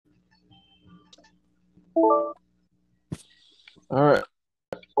All right.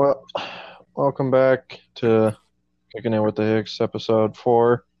 Well, welcome back to Kicking It with the Hicks, episode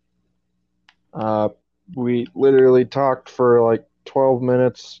 4. Uh, we literally talked for like 12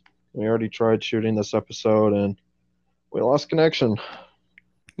 minutes. We already tried shooting this episode and we lost connection.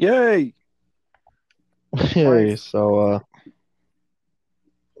 Yay! Hey, Life. so,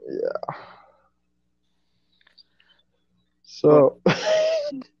 yeah. But So,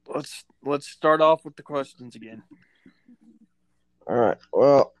 let's start off with the questions again. all right.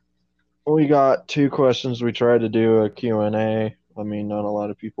 Well, we got two questions. We tried to do a Q&A. I mean, not a lot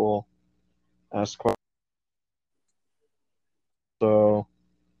of people ask questions. So,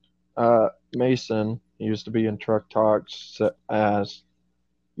 Mason, he used to be in Truck Talks, asked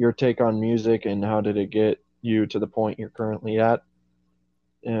your take on music and how did it get you to the point you're currently at,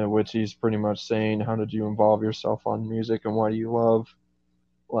 which he's pretty much saying, how did you involve yourself on music and why do you love,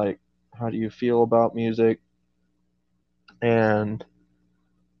 like, how do you feel about music and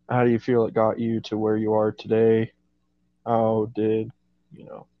how do you feel it got you to where you are today? How did, you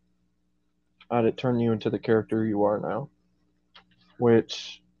know, how did it turn you into the character you are now?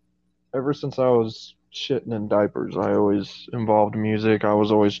 Which, ever since I was shitting in diapers, I always involved music. I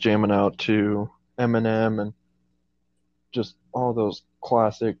was always jamming out to Eminem and just all those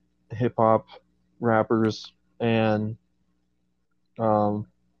classic hip hop rappers, and um,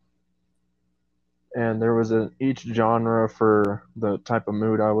 there was each genre for the type of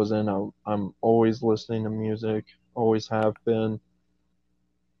mood I was in. I'm always listening to music, always have been.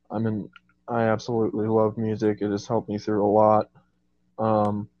 I mean, I absolutely love music. It has helped me through a lot.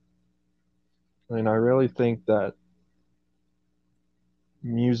 Um, and I really think that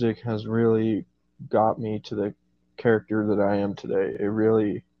music has really got me to the character that I am today. It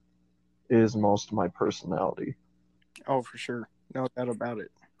really is most of my personality. Oh, for sure, no doubt about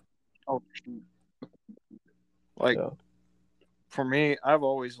it. Oh, like Yeah. for me, I've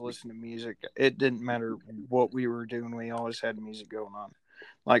always listened to music. It didn't matter what we were doing; we always had music going on.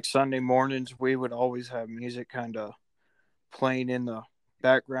 Like Sunday mornings, we would always have music kind of playing in the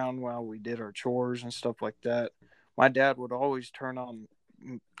background while we did our chores and stuff like that. My dad would always turn on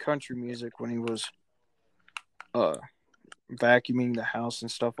country music when he was uh vacuuming the house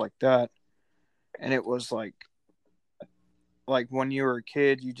and stuff like that. And it was like when you were a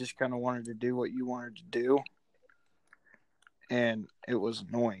kid, you just kind of wanted to do what you wanted to do, and it was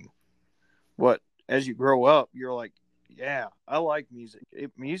annoying. But as you grow up, you're like, yeah, I like music.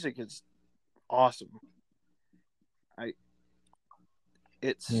 Music is awesome. I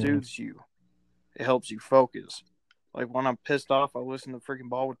It Yeah. soothes you. It helps you focus. Like when I'm pissed off, I listen to freaking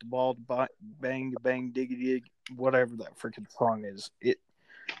Ball with the Ball, bang, bang, diggy, dig, whatever that freaking song is. It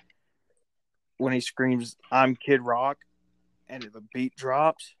When he screams, "I'm Kid Rock," and the beat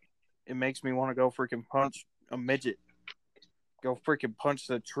drops, it makes me want to go freaking punch a midget. Go freaking punch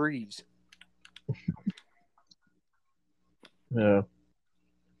the trees. Yeah.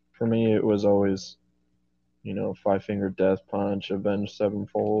 For me, it was always, Five Finger Death Punch, Avenged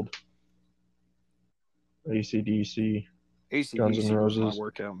Sevenfold, AC/DC, Guns N' AC/DC was my Roses.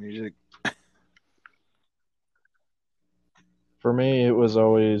 workout music. For me, it was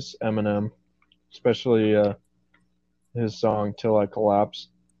always Eminem, especially his song "Till I Collapse."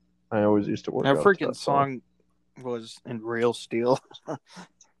 I always used to work That out to freaking that song. song was in real steel.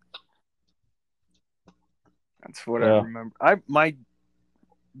 That's what I Yeah. remember. My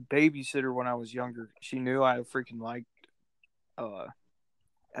babysitter when I was younger, she knew I freaking liked uh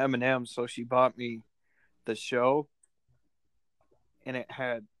Eminem, so she bought me the show, and it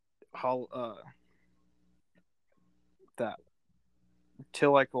had how that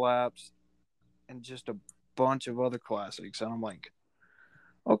Till I Collapse and just a bunch of other classics, and I'm like,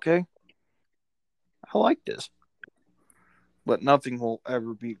 okay, I like this, but nothing will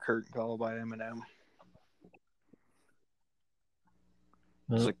ever beat Curtain Call by Eminem.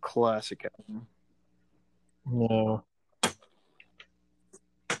 It's Yeah. a classic album. No.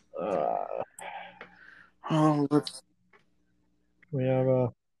 Uh, Oh, we have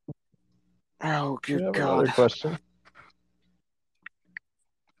a we good have another God. question.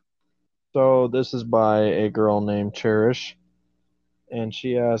 So this is by a girl named Cherish, and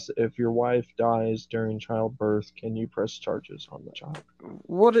she asks, if your wife dies during childbirth, can you press charges on the child?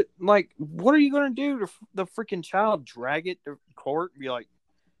 What are you gonna do to the freaking child? Drag it to court and be like,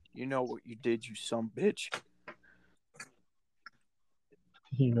 you know what you did, you some bitch.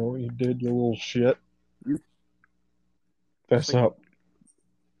 You know what you did, you little shit. You Fess like up.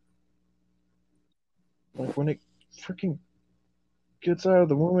 Like when it freaking gets out of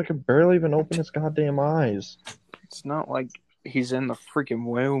the womb, it can barely even open its goddamn eyes. It's not like he's in the freaking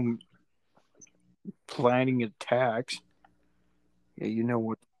womb planning attacks. Yeah, you know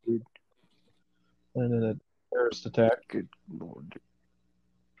what, dude. And then a terrorist attack Good lord.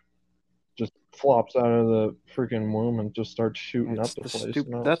 just flops out of the freaking womb and just starts shooting It's up the the place. stupid.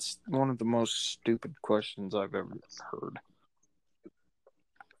 No. That's one of the most stupid questions I've ever heard.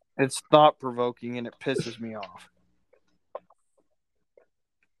 It's thought provoking and it pisses me off.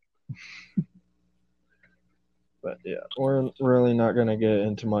 But yeah, we're really not going to get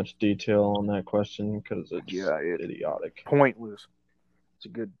into much detail on that question because it's idiotic. Pointless. It's a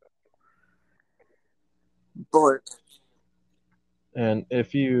good. But And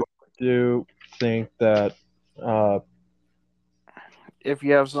if you do think that, if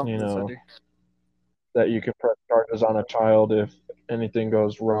you have something you know, to say, that you can press charges on a child if anything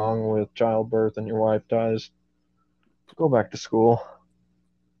goes wrong with childbirth and your wife dies, go back to school.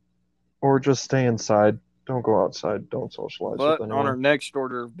 Or just stay inside. Don't go outside. Don't socialize with but on our anyone. next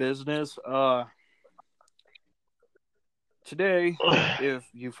order of business, today, if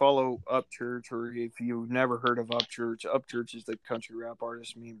you follow Upchurch or if you've never heard of Upchurch is the country rap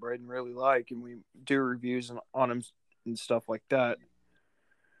artist me and Braden really like, and we do reviews on him and stuff like that.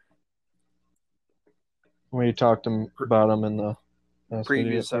 We talked about them in the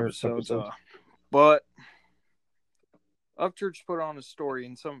previous episodes. But Upchurch put on a story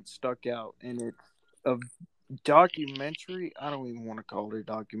and something stuck out, and it's a documentary. I don't even want to call it a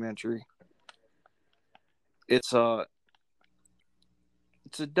documentary. It's a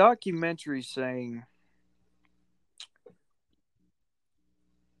documentary saying.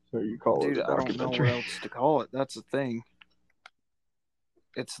 So you call Dude, it a I don't know what else to call it. That's the thing.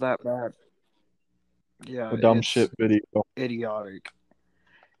 It's that bad. Yeah, a dumb shit video. Idiotic.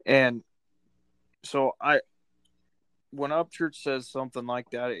 And so when Upchurch says something like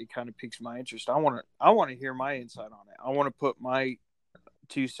that, it kind of piques my interest. I want to hear my insight on it. I want to put my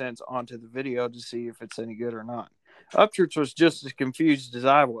 2 cents onto the video to see if it's any good or not. Upchurch was just as confused as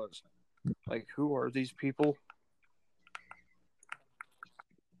I was. Like, who are these people?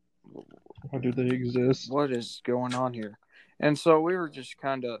 Why do they exist? What is going on here? And so we were just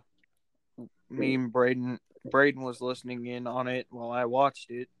kind of, me and Braden was listening in on it while I watched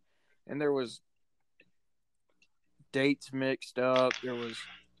it, and there was dates mixed up. There was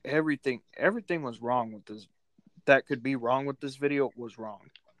everything was wrong with this. That could be wrong with this video was wrong.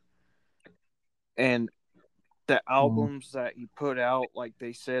 And the albums that he put out, like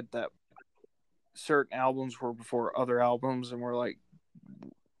they said that certain albums were before other albums, and we're like,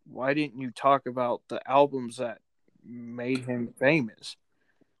 why didn't you talk about the albums that made him famous?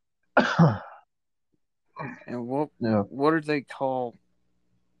 And what did they call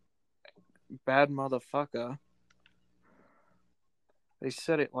Bad Motherfucker? They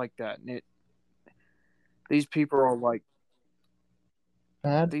said it like that, and these people are like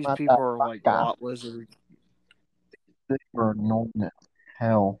lot lizards. They were annoying as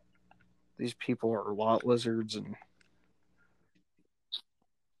hell. These people are lot lizards, and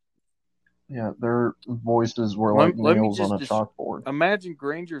yeah, their voices were like nails on a chalkboard. Imagine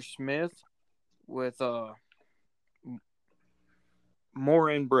Granger Smith with more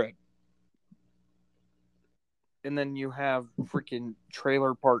inbred. And then you have freaking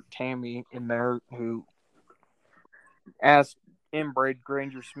Trailer Park Tammy in there who asked inbred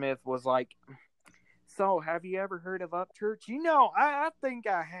Granger Smith, was like, so have you ever heard of Upchurch? You know, I think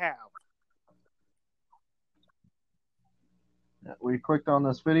I have. We clicked on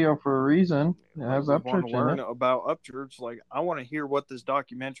this video for a reason. It has Upchurch in it. Want to learn about Upchurch. Like, I want to hear what this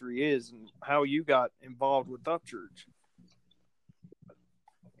documentary is and how you got involved with Upchurch.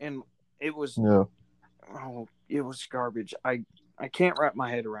 And it was it was garbage. I can't wrap my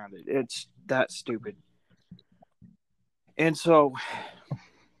head around it. It's that stupid. And so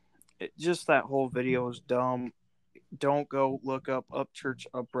just that whole video is dumb. Don't go look up Upchurch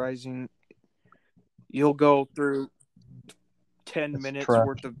Uprising. You'll go through 10 minutes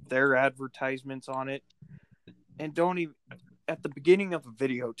worth of their advertisements on it. And don't even, at the beginning of the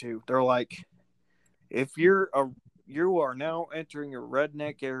video too, they're like, if you are now entering a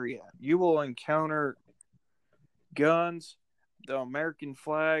redneck area, you will encounter guns, the American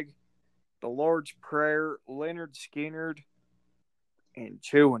flag, the Lord's Prayer, Leonard Skinner, and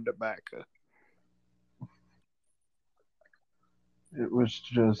chewing tobacco. It was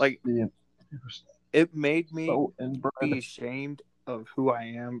just like it made me so be ashamed of who I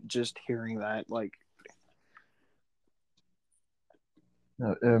am just hearing that. Like,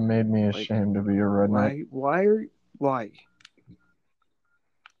 it made me ashamed to be a redneck. Why?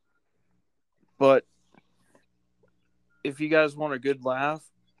 But if you guys want a good laugh,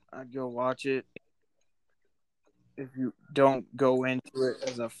 I'd go watch it. if you don't go into it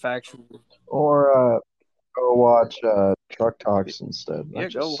as a factual. Or go watch Truck Talks instead. I Yeah,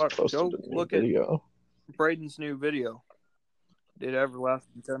 go just posted go a new look at video. Braden's new video. Did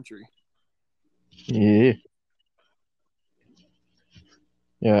Everlasting Country. Yeah.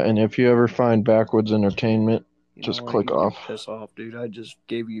 Yeah, and if you ever find Backwoods Entertainment, just click You off. can piss off, dude. I just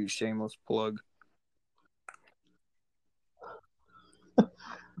gave you a shameless plug.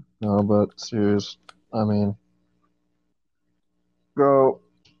 No, but serious. I mean, go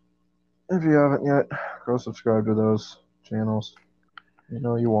if you haven't yet. Go subscribe to those channels. You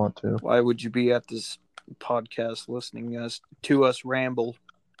know you want to. Why would you be at this podcast listening to us ramble?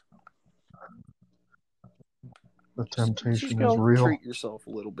 The temptation Just is go real. treat yourself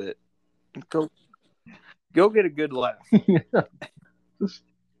a little bit. Go get a good laugh. Yeah. Just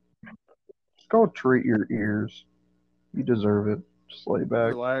go treat your ears. You deserve it. Just lay back.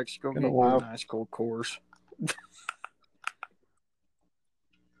 Relax. Go get a nice cold course.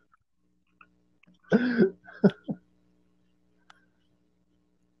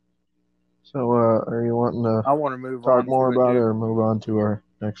 So, are you wanting to I want to move talk on more to about it or move on to our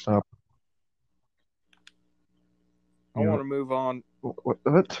next topic? I want to move on. What?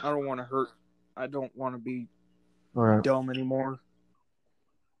 I don't want to hurt. I don't want to be All right. dumb anymore.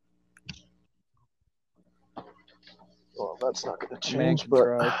 Well, that's not going to change, but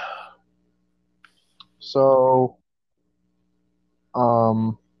try. So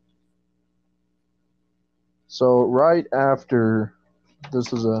right after,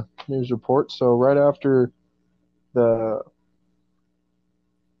 this is a news report. So right after the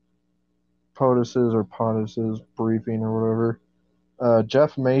POTUS's briefing or whatever,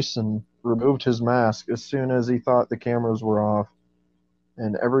 Jeff Mason removed his mask as soon as he thought the cameras were off,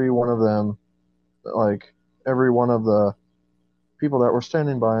 and every one of them, like every one of the people that were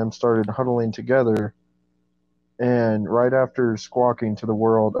standing by him, started huddling together. And right after squawking to the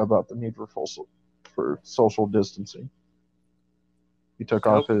world about the need for social distancing, he took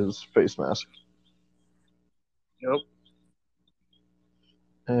off his face mask. Yep.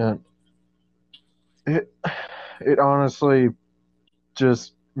 And it honestly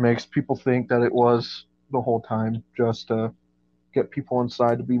just makes people think that it was the whole time just to get people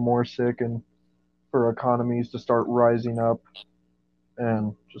inside to be more sick and for economies to start rising up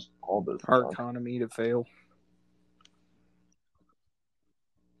and just all this Our stuff. economy to fail.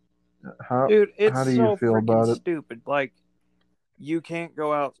 Dude, how do you feel about it? Stupid. Like, you can't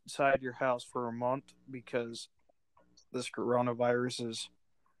go outside your house for a month because this coronavirus is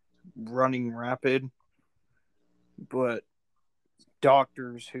running rapid. But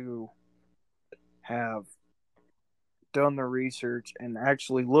doctors who have done the research and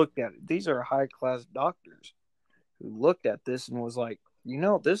actually looked at it, these are high-class doctors who looked at this and was like,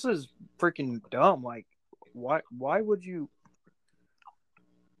 this is freaking dumb. Like, why would you?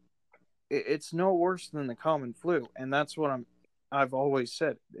 It's no worse than the common flu, and that's what I've always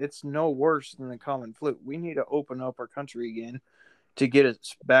said. It's no worse than the common flu. We need to open up our country again to get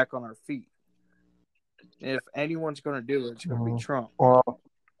us back on our feet. And if anyone's going to do it, it's going to be Trump. Well,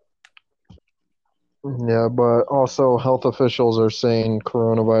 yeah, but also health officials are saying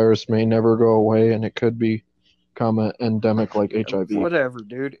coronavirus may never go away, and it could become an endemic like HIV. Whatever,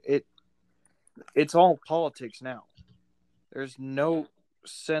 dude. It's all politics now. There's no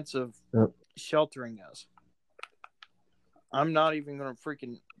sense of sheltering us. I'm not even going to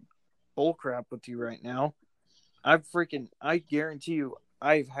freaking bullcrap with you right now. I guarantee you,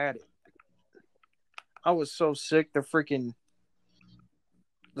 I've had it. I was so sick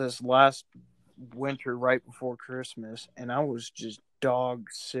this last winter right before Christmas, and I was just dog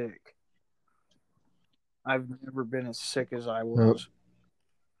sick. I've never been as sick as I was.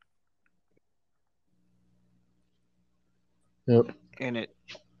 Yep. And it.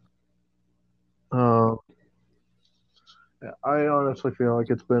 I honestly feel like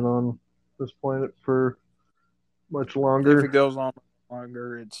it's been on this planet for much longer. If it goes on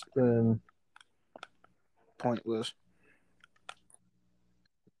longer, it's been pointless.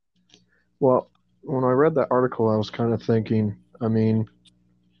 Well, when I read that article, I was kind of thinking, I mean,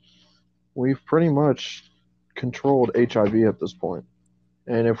 we've pretty much controlled HIV at this point.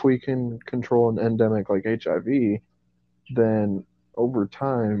 And if we can control an endemic like HIV, then over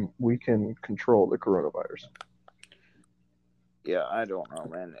time we can control the coronavirus. Yeah, I don't know,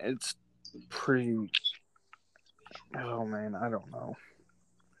 man. It's pretty. Oh man, I don't know.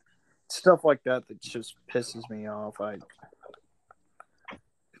 Stuff like that just pisses me off.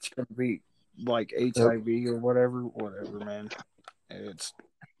 It's gonna be like HIV or whatever, man.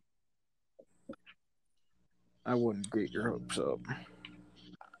 I wouldn't get your hopes up.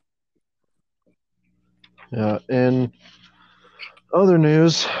 Yeah. In other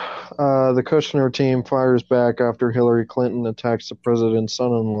news, the Kushner team fires back after Hillary Clinton attacks the president's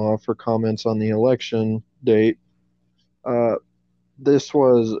son-in-law for comments on the election date. This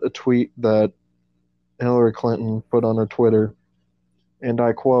was a tweet that Hillary Clinton put on her Twitter, and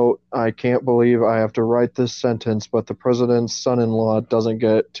I quote, "I can't believe I have to write this sentence, but the president's son-in-law doesn't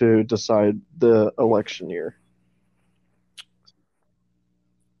get to decide the election year."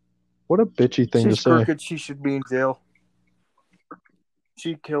 What a bitchy thing to She's say. crooked. She should be in jail.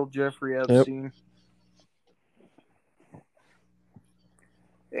 She killed Jeffrey Epstein.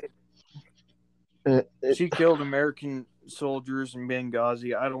 She killed American soldiers in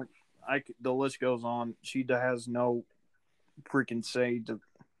Benghazi. The list goes on. She has no freaking say to.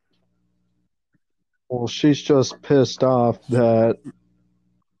 Well, she's just pissed off that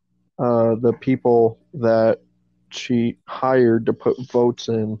the people that she hired to put votes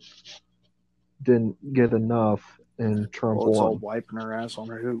in didn't get enough, and Trump Well, it's all won. wiping her ass on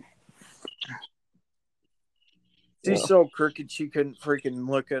her hoop. She's so crooked she couldn't freaking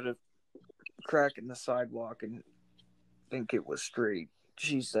look at a crack in the sidewalk and think it was straight.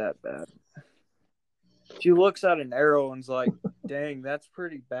 She's that bad. She looks at an arrow and's like, dang, that's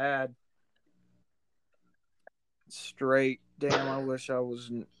pretty bad. Straight. Damn, I wish I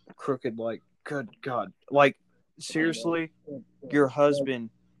wasn't crooked. Like, good God. Like, seriously, your husband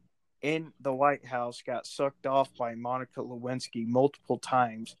in the White House got sucked off by Monica Lewinsky multiple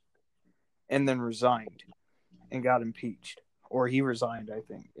times and then resigned and got impeached. Or he resigned, I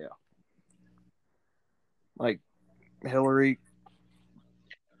think. Yeah. Like, Hillary.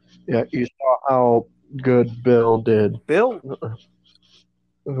 Yeah, you saw how good Bill did. Bill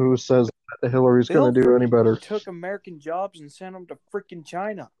Who says that Hillary's going to do any better? Took American jobs and sent them to freaking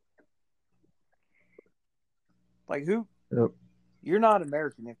China. Like, who? Yep. You're not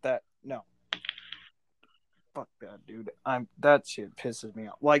American if that. No. Fuck that, dude. That shit pisses me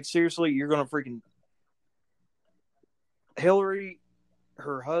off. Like, seriously, you're gonna freaking Hillary,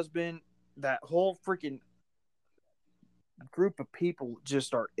 her husband, that whole freaking group of people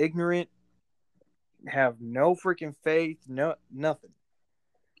just are ignorant, have no freaking faith, no nothing.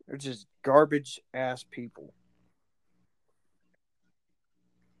 They're just garbage ass people.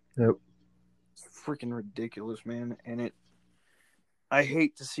 Yep. It's freaking ridiculous, man. And I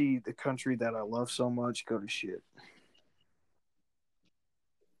hate to see the country that I love so much go to shit.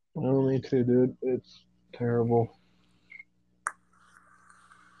 Well, me too, dude. It's terrible.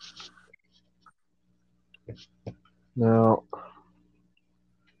 Now,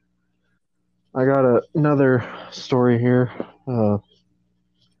 I got another story here.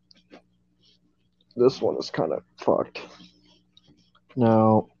 This one is kind of fucked.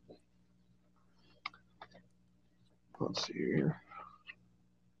 Now, let's see here.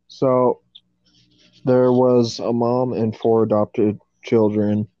 So, there was a mom and 4 adopted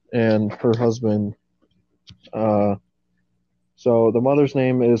children, and her husband. So the mother's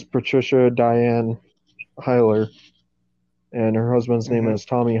name is Patricia Diane Heiler, and her husband's name is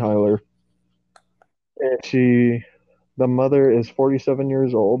Tommy Heiler. And the mother is 47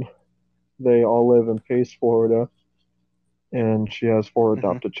 years old. They all live in Pace, Florida, and she has 4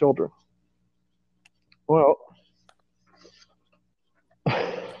 adopted children. Well,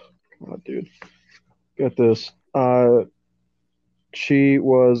 oh, dude, get this. She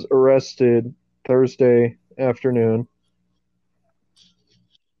was arrested Thursday afternoon.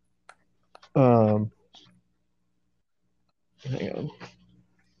 Hang on.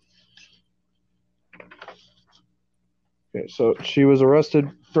 Okay, so she was arrested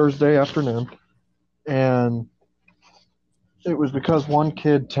Thursday afternoon, and it was because one of the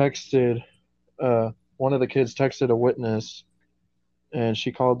kids texted a witness, and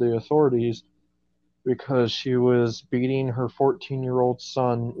she called the authorities because she was beating her 14-year-old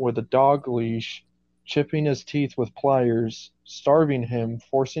son with a dog leash, chipping his teeth with pliers, starving him,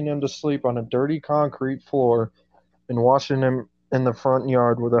 forcing him to sleep on a dirty concrete floor, and washing him in the front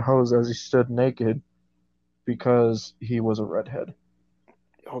yard with a hose as he stood naked because he was a redhead.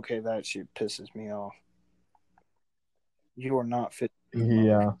 Okay, that shit pisses me off. You are not fit.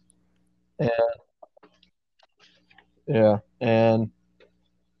 Yeah. And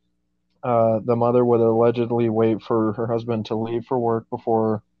the mother would allegedly wait for her husband to leave for work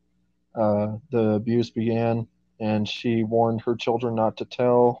before the abuse began, and she warned her children not to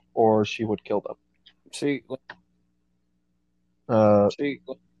tell or she would kill them.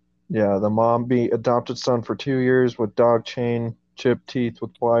 Yeah, the mom beat adopted son for 2 years with dog chain, chipped teeth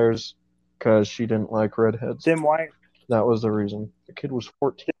with pliers because she didn't like redheads. Then why? That was the reason. The kid was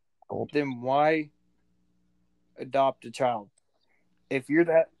 14 years old. Then why adopt a child? If you're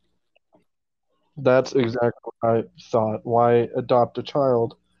that... That's exactly what I thought. Why adopt a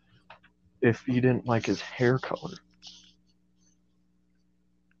child if you didn't like his hair color?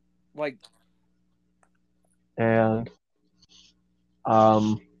 Like, And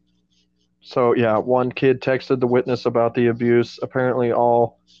um, so yeah, one kid texted the witness about the abuse. Apparently,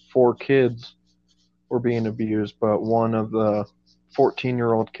 all four kids were being abused, but one of the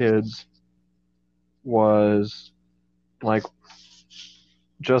 14-year-old kids was like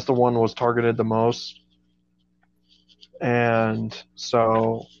just the one was targeted the most. And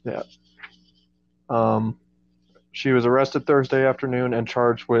so yeah, um, she was arrested Thursday afternoon and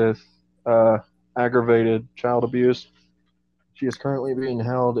charged with aggravated child abuse. She is currently being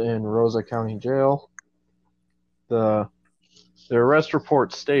held in Rosa County Jail. The the arrest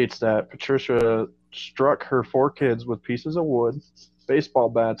report states that Patricia struck her four kids with pieces of wood, baseball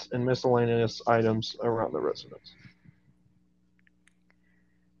bats, and miscellaneous items around the residence.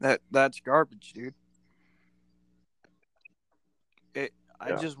 that's garbage, dude. I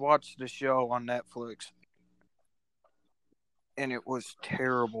Yeah. just watched the show on Netflix, and it was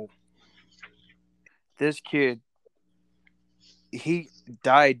terrible. This kid, he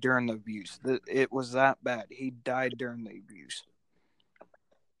died during the abuse. It was that bad. He died during the abuse,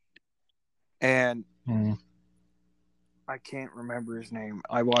 and Hmm. I can't remember his name.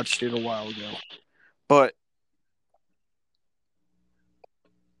 I watched it a while ago, but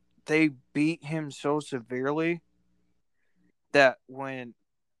they beat him so severely that when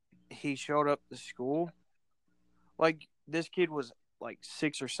he showed up to school, like this kid was like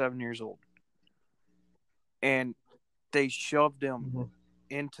 6 or 7 years old, and they shoved him Hmm.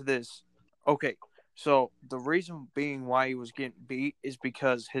 into this. Okay, so the reason being why he was getting beat is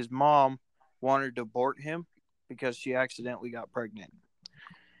because his mom wanted to abort him because she accidentally got pregnant.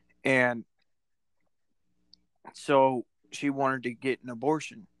 And so she wanted to get an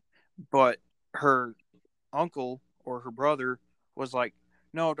abortion. But her uncle or her brother was like,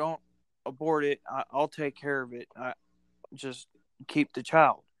 no, don't abort it. I'll take care of it. Just keep the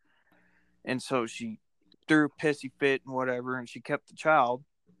child. And so she threw a pissy fit and whatever, and she kept the child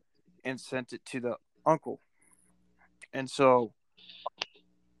and sent it to the uncle. And so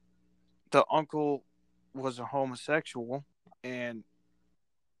the uncle was a homosexual, and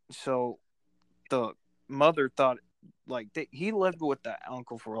so the mother thought like he lived with that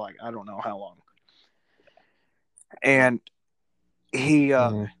uncle for like I don't know how long, and he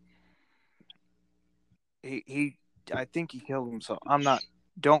uh Hmm. he I think he killed himself. I'm not.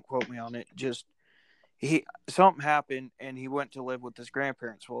 Don't quote me on it. Just he something happened, and he went to live with his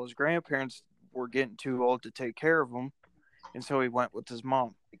grandparents. Well, his grandparents were getting too old to take care of him, and so he went with his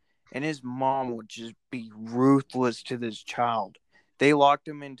mom. And his mom would just be ruthless to this child. They locked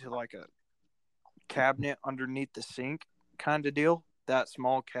him into like a cabinet underneath the sink kind of deal. That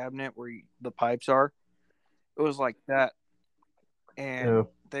small cabinet where the pipes are. It was like that. And Yeah.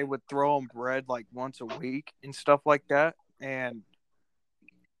 they would throw him bread like once a week and stuff like that. And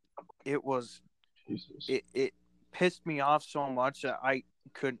it was, Jesus. it pissed me off so much that I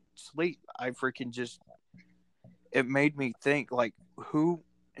couldn't sleep. I freaking just, it made me think like, who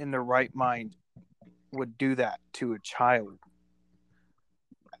in their right mind would do that to a child?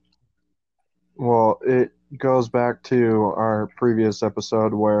 Well, it goes back to our previous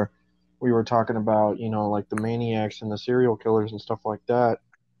episode where we were talking about, like the maniacs and the serial killers and stuff like that.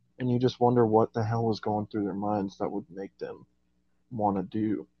 And you just wonder what the hell was going through their minds that would make them want to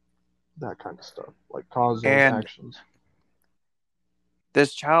do that kind of stuff, like cause those And actions.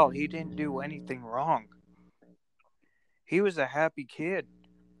 this child, he didn't do anything wrong. He was a happy kid.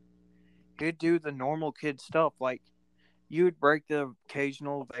 He'd do the normal kid stuff. Like, you would break the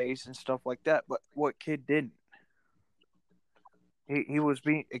occasional vase and stuff like that. But what kid didn't? He was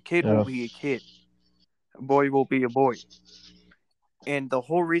being a kid will Yeah. be a kid. A boy will be a boy. And the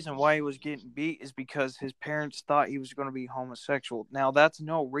whole reason why he was getting beat is because his parents thought he was going to be homosexual. Now that's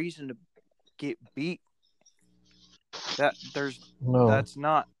no reason to get beat. No. That's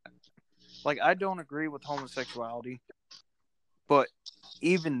not like I don't agree with homosexuality, but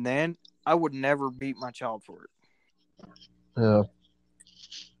even then I would never beat my child for Yeah.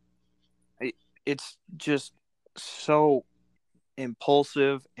 it's just so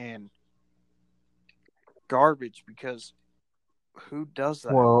impulsive and garbage because who does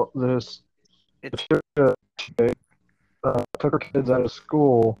that? Well, this It's took her kids out of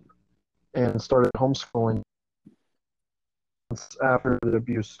school and started homeschooling after the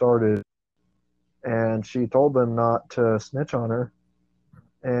abuse started, and she told them not to snitch on her.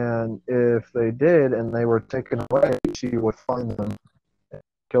 And if they did and they were taken away, she would find them and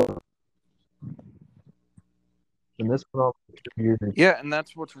kill them. And this went on for 2 years. yeah, and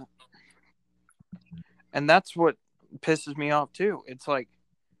that's what's And that's what pisses me off too. It's like,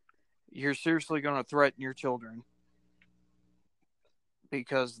 you're seriously going to threaten your children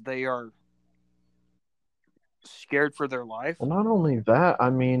because they are scared for their life? Well, not only that, I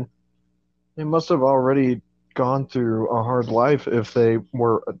mean, they must have already gone through a hard life if they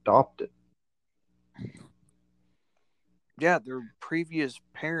were adopted. Yeah, their previous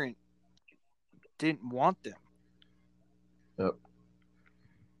parent didn't want them. Yep.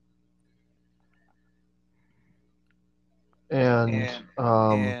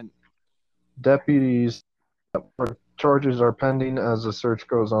 And deputies, charges are pending as the search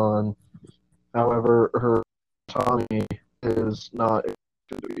goes on. However, her Tommy is not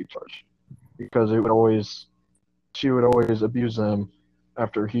going to be charged because she would always abuse them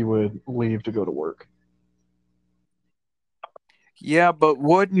after he would leave to go to work. Yeah, but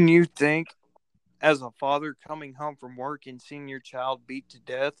wouldn't you think, as a father coming home from work and seeing your child beat to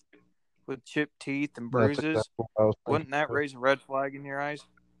death with chipped teeth and That's bruises, exactly what I was thinking wouldn't that too. raise a red flag in your eyes?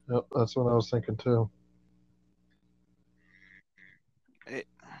 Yep, that's what I was thinking too.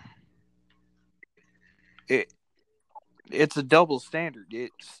 It's a double standard.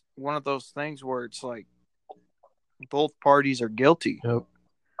 It's one of those things where it's like both parties are guilty. Yep.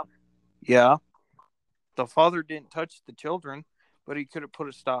 Yeah, the father didn't touch the children, but he could have put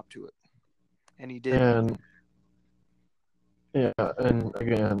a stop to it, and he didn't. And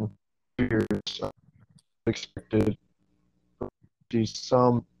again, years expected to see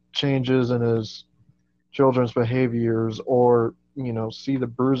some changes in his children's behaviors, or see the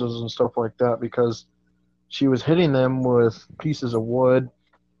bruises and stuff like that, because she was hitting them with pieces of wood,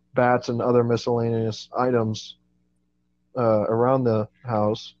 bats, and other miscellaneous items around the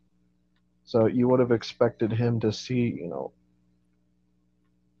house. So you would have expected him to see,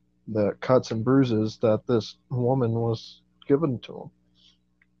 the cuts and bruises that this woman was given to him.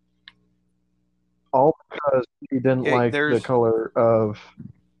 All because he didn't Yeah, like the color of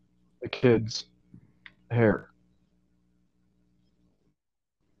the kid's hair.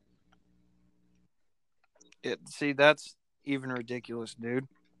 See, that's even ridiculous, dude.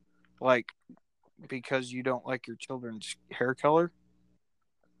 Like, because you don't like your children's hair color,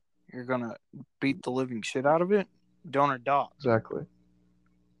 you're gonna beat the living shit out of it? Don't adopt. Exactly.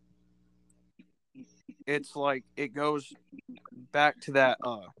 It's like, it goes back to that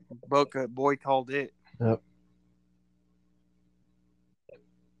book, A Boy Called It. Yep.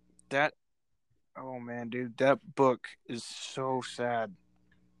 That, oh man, dude, that book is so sad.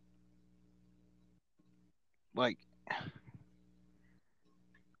 Like,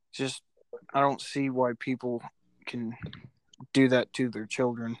 just, I don't see why people can do that to their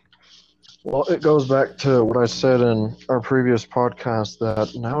children. Well, it goes back to what I said in our previous podcast,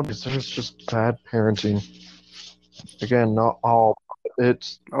 that nowadays there's just bad parenting. Again, not all.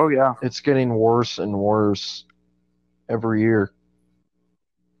 It's Oh yeah. It's getting worse and worse every year.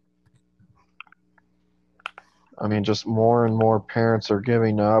 I mean, just more and more parents are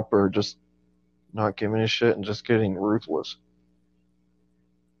giving up, or just not giving a shit and just getting ruthless.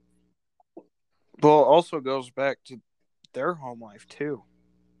 Well, it also goes back to their home life too.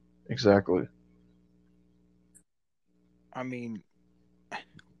 Exactly. I mean,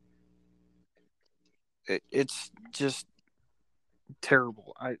 it's just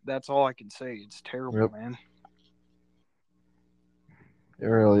terrible. That's all I can say. It's terrible, Yep. man. It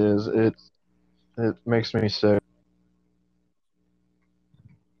really is. It makes me sick.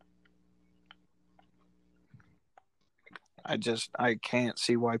 I can't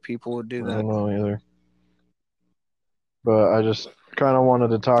see why people would do I that. don't know either. But I just kind of wanted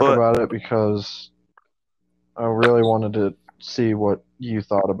to talk about it because I really wanted to see what you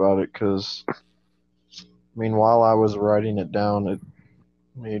thought about it, because, I mean, while I was writing it down, it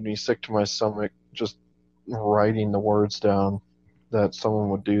made me sick to my stomach just writing the words down that someone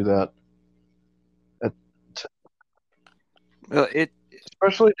would do that.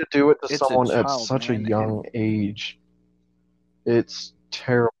 Especially to do it to someone at such a young age. It's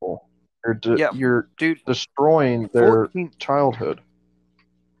terrible. You're destroying their childhood.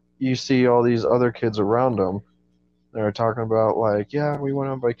 You see all these other kids around them. They're talking about, like, yeah, we went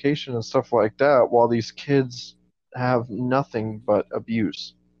on vacation and stuff like that, while these kids have nothing but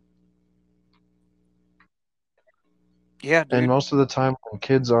abuse. Yeah, dude. And most of the time when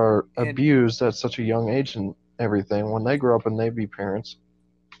kids are abused at such a young age and everything, when they grow up and they be parents,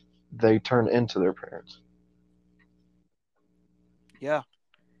 they turn into their parents. Yeah.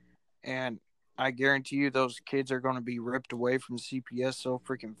 And I guarantee you those kids are going to be ripped away from CPS so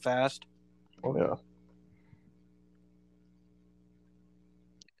freaking fast. Oh, yeah.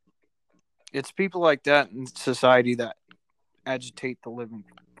 It's people like that in society that agitate the living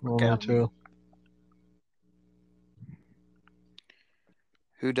fuck out of me.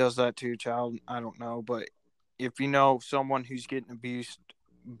 who does that to a child, I don't know. But if you know someone who's getting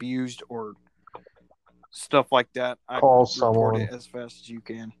abused or stuff like that, I'd Call report someone. it as fast as you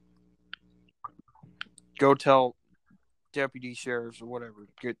can. Go tell deputy sheriffs or whatever.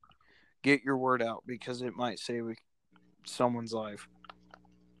 Get your word out, because it might save someone's life.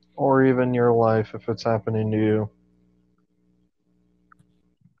 Or even your life if it's happening to you.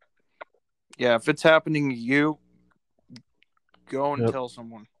 Yeah, if it's happening to you, go and Yep. tell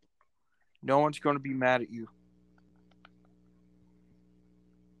someone. No one's going to be mad at you.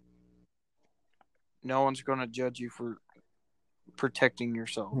 No one's going to judge you for protecting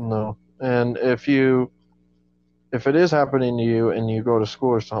yourself. No. And if it is happening to you and you go to school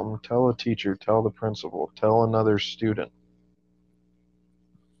or something, tell a teacher, tell the principal, tell another student.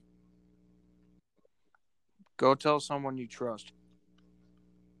 Go tell someone you trust.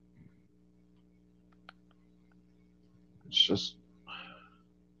 It's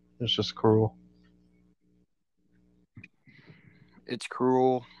just cruel. It's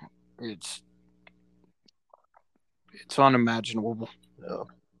cruel. It's unimaginable. Yeah.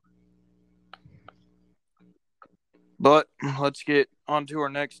 But let's get on to our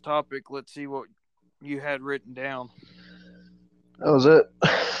next topic. Let's see what you had written down. That was it.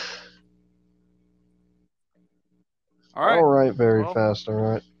 All right. All right, very fast, all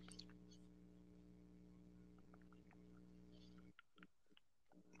right.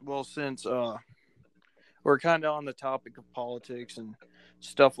 Well, since we're kind of on the topic of politics and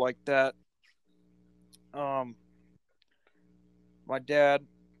stuff like that, my dad,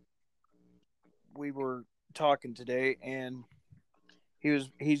 we were talking today, and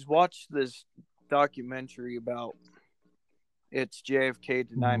he's watched this documentary about it's JFK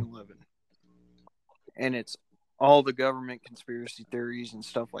to 9/11, and it's all the government conspiracy theories and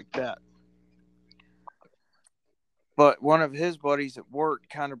stuff like that. But one of his buddies at work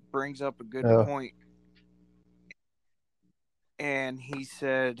kind of brings up a good point. And he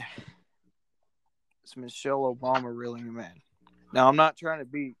said, is Michelle Obama really a man? Now, I'm not trying to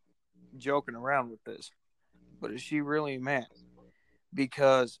be joking around with this, but is she really a man?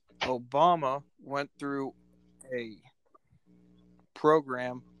 Because Obama went through a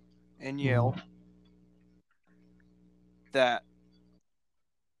program in Yale that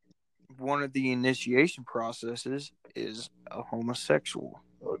one of the initiation processes is a homosexual.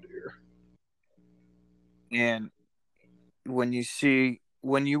 Oh, dear. And when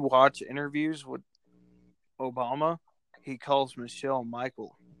you watch interviews with Obama, he calls Michelle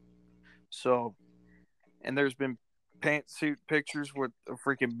Michael. So, and there's been pantsuit pictures with a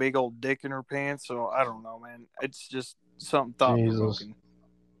freaking big old dick in her pants. So I don't know, man. It's just something thought provoking.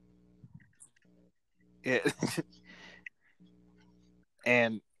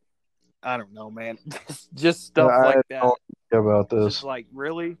 And I don't know, man. Just stuff like that. I don't know about this. Just like,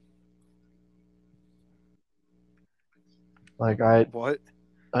 really? Like what?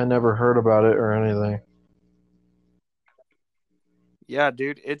 I never heard about it or anything. Yeah,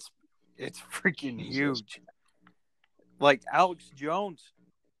 dude, it's freaking huge. Like Alex Jones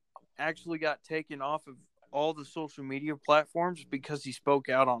actually got taken off of all the social media platforms because he spoke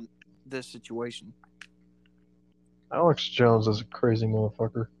out on this situation. Alex Jones is a crazy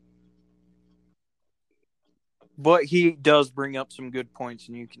motherfucker. But he does bring up some good points,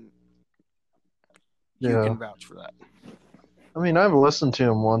 and you can vouch for that. I mean, I've listened to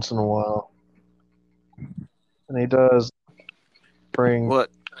him once in a while, and he does bring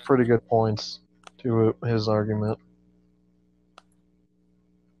pretty good points to his argument.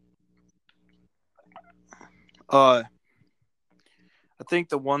 I think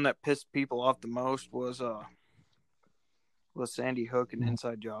the one that pissed people off the most was Sandy Hook an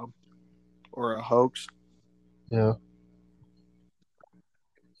inside job or a hoax? Yeah.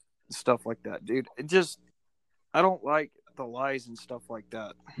 Stuff like that, dude. I don't like the lies and stuff like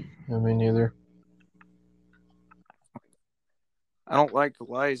that. Yeah, me neither. I don't like the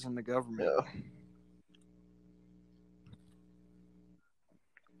lies in the government. Yeah.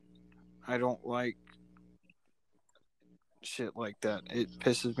 I don't like shit like that. It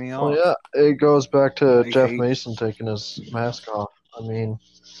pisses me off. Well, yeah, it goes back to Jeff Mason taking his mask off. I mean,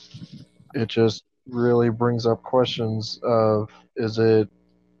 it just really brings up questions of, is it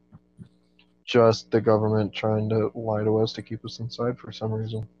just the government trying to lie to us to keep us inside for some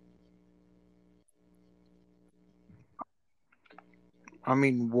reason? I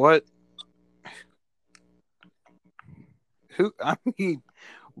mean, what? Who? I mean,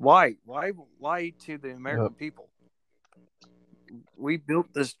 why? Why lie to the American people? We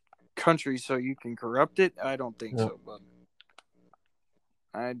built this country so you can corrupt it? I don't think so, bud.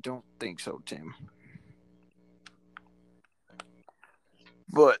 I don't think so, Tim.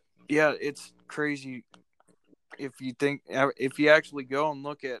 But yeah, it's crazy if you actually go and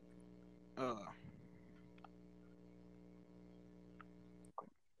look at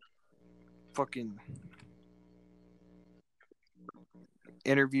fucking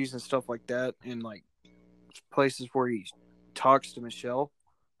interviews and stuff like that, and like places where he talks to Michelle,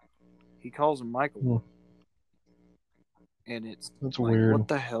 he calls him Michael, and it's That's like, weird. what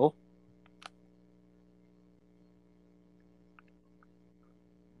the hell?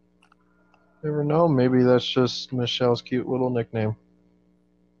 Never know. Maybe that's just Michelle's cute little nickname.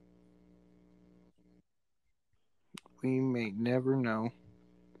 We may never know.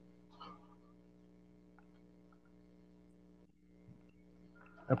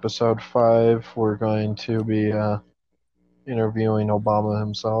 Episode 5, we're going to be interviewing Obama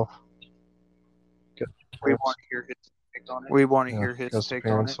himself. We want to hear his take on it. We want to hear his take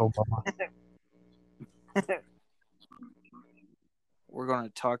on it. Obama. We're going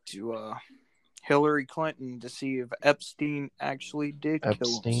to talk to Hillary Clinton to see if Epstein actually did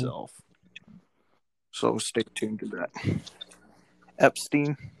kill himself. So stay tuned to that.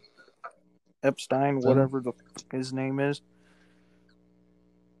 Epstein, whatever his name is.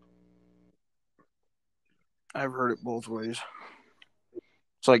 I've heard it both ways.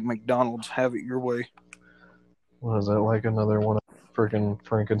 It's like McDonald's, have it your way. What is that, like another one of freaking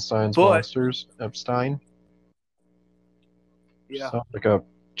Frankenstein's monsters? Epstein? Yeah. Sounds like a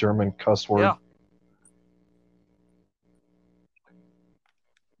German cuss word. Yeah.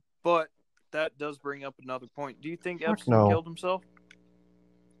 But that does bring up another point. Do you think Epstein killed himself?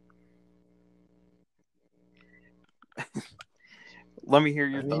 Let me hear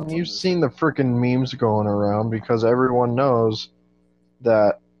your thoughts. You've seen the freaking memes going around because everyone knows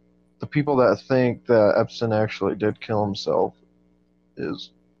that the people that think that Epstein actually did kill himself is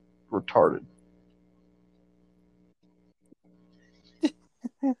retarded.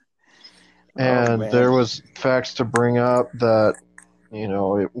 And there was facts to bring up that,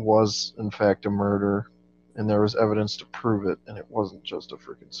 it was in fact a murder, and there was evidence to prove it, and it wasn't just a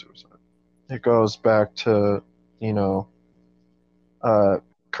freaking suicide. It goes back to,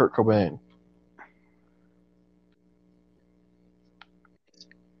 Kurt Cobain.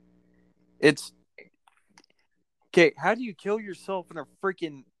 It's okay. How do you kill yourself in a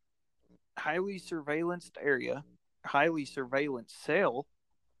freaking highly surveillanced area, highly surveillance cell?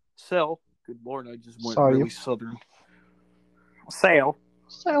 Good Lord, I just went really southern.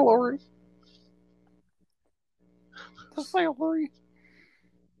 Celery. The celery.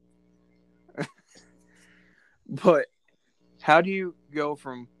 But how do you go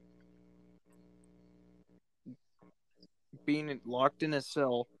from being locked in a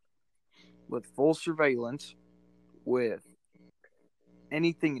cell with full surveillance, with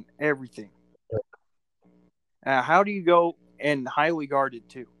anything and everything? How do you go, and highly guarded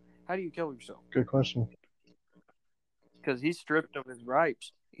too? How do you kill yourself? Good question. Because he's stripped of his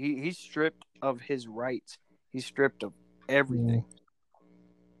rights. He's stripped of his rights. He's stripped of everything.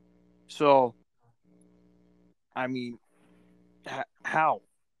 So, I mean, how?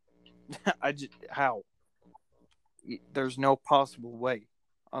 How? There's no possible way,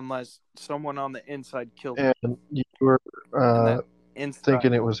 unless someone on the inside killed him. And you were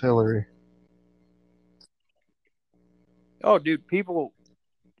thinking it was Hillary. Oh, dude,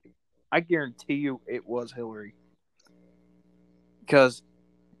 I guarantee you it was Hillary. Because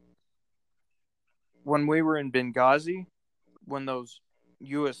when we were in Benghazi, when those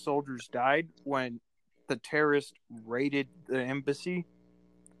U.S. soldiers died, when the terrorists raided the embassy,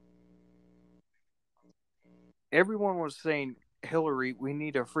 everyone was saying, Hillary, we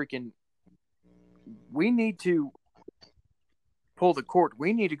need to pull the cord.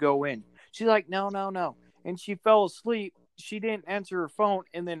 We need to go in. She's like, no. And she fell asleep. She didn't answer her phone.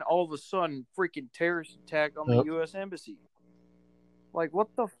 And then all of a sudden, freaking terrorist attack on the U.S. embassy. Like, what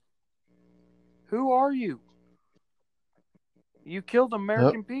the? Who are you? You killed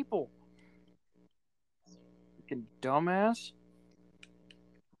American people. Freaking dumbass.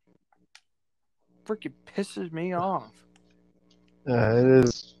 Freaking pisses me off. Yeah, it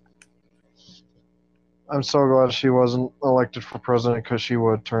is. I'm so glad she wasn't elected for president, because she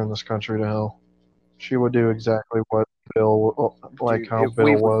would turn this country to hell. She would do exactly what Bill, how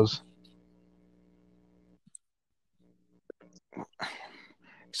Bill was.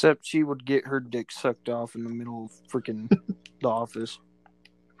 Except she would get her dick sucked off in the middle of freaking the office.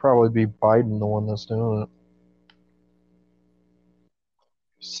 Probably be Biden the one that's doing it.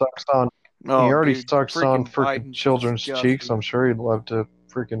 Sucks on. He already sucks on freaking children's cheeks. I'm sure he'd love to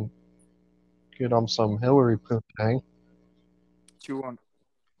freaking get on some Hillary poontang. Chew on.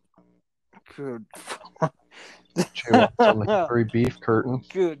 Good. Jaywalks on the Hickory beef curtain.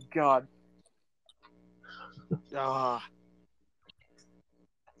 Good God.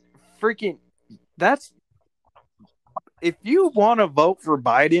 Freaking, that's, if you want to vote for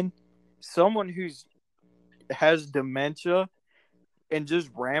Biden, someone who's has dementia and just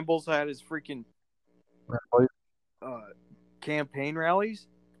rambles at his freaking campaign rallies,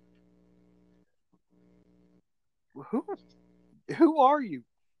 who are you?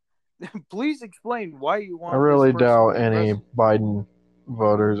 Please explain why you want I really this person doubt to be any president. Biden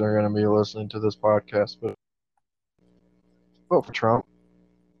voters are going to be listening to this podcast, but vote for Trump.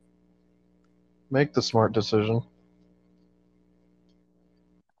 Make the smart decision.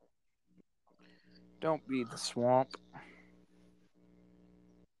 Don't be the swamp.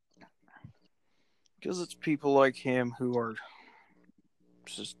 Because it's people like him who are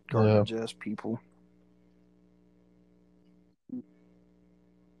just garbage ass people.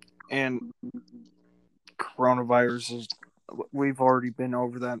 And coronavirus is, we've already been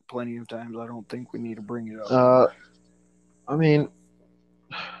over that plenty of times. I don't think we need to bring it up. I mean,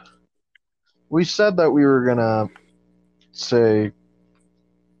 we said that we were going to say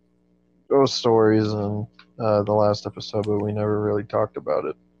ghost stories in the last episode, but we never really talked about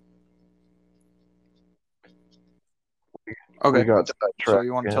it. Okay. We got sidetracked. So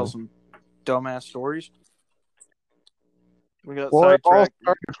you want to tell some dumbass stories? We got well, it all sidetracked.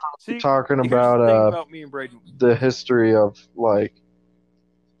 started talking Here's the thing about about me and Braden. the history of like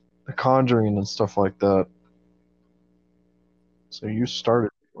The Conjuring and stuff like that. So you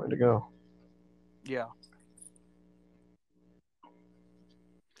started. Way to go. Yeah.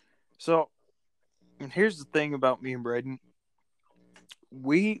 So, and here's the thing about me and Braden.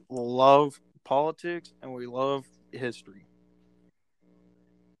 We love politics and we love history.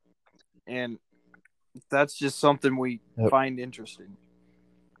 And that's just something we find interesting.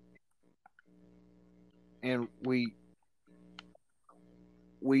 And we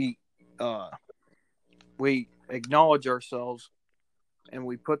acknowledge ourselves and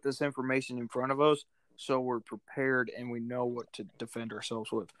we put this information in front of us so we're prepared and we know what to defend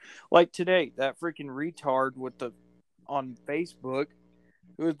ourselves with. Like today, that freaking retard on Facebook,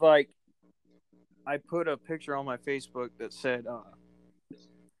 it was like, I put a picture on my Facebook that said,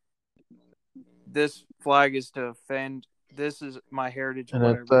 this flag is to offend, this is my heritage, and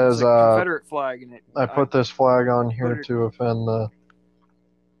whatever. it says, it's a Confederate flag, and I put this flag on here to offend the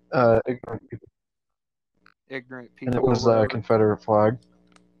ignorant people. Ignorant people. And it was a Confederate flag.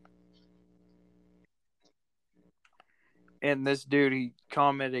 And this dude, he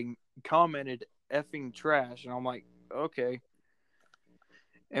commented effing trash, and I'm like, okay.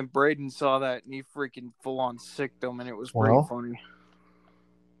 And Braden saw that, and he freaking full on sicked him, and it was pretty funny.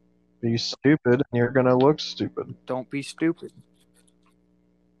 Be stupid, and you're gonna look stupid. Don't be stupid.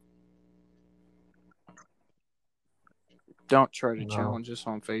 Don't try to challenge us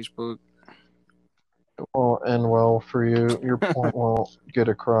on Facebook. It won't end well for you. Your point won't get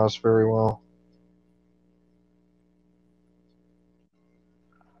across very well.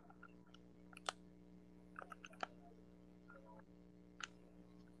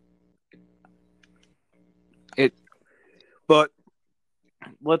 But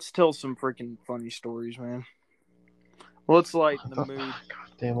let's tell some freaking funny stories, man. Let's lighten the mood. God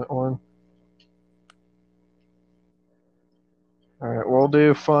damn it, Warren. Alright, we'll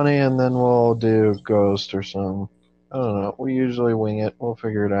do funny and then we'll do ghost or something. I don't know. We usually wing it. We'll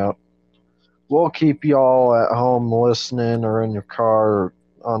figure it out. We'll keep y'all at home listening or in your car or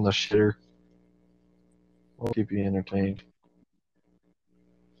on the shitter. We'll keep you entertained.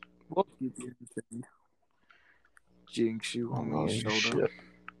 We'll keep you entertained. Jinx, you on me, soda.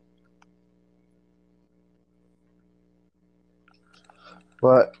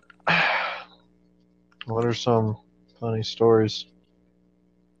 But what are some funny stories?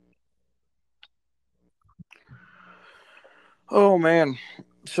 Oh man.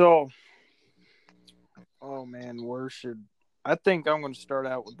 So where should I think I'm gonna start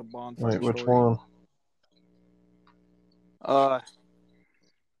out with the bonfire story. Which one?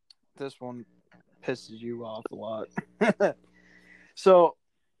 This one pisses you off a lot. So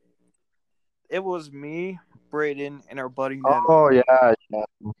it was me, Braden, and our buddy Neto. Oh yeah.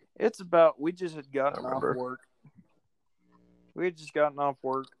 It's about, we just had gotten off work. We had just gotten off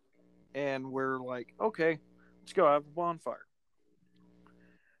work, and we're like, okay, let's go have a bonfire.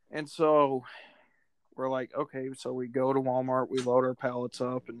 And so we're like, okay, so we go to Walmart, we load our pallets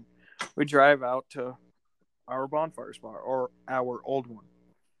up, and we drive out to our bonfire spot, or our old one.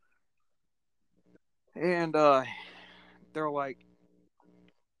 And they're like,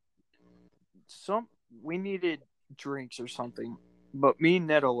 we needed drinks or something, but me and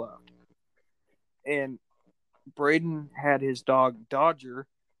Neto left. And Braden had his dog Dodger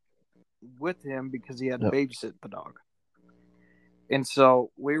with him because he had to Yep. babysit the dog. And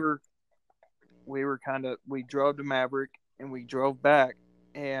so we drove to Maverick and we drove back,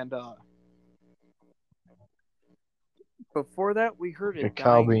 and before that we heard a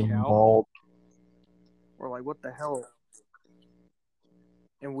cow dying being cow. mauled. We're like, what the hell?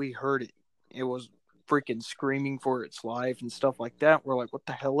 And we heard it. It was freaking screaming for its life and stuff like that. We're like, what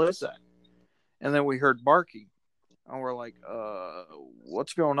the hell is that? And then we heard barking. And we're like,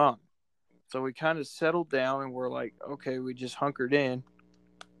 what's going on? So we kind of settled down and we're like, okay, we just hunkered in.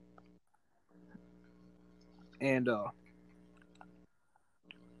 And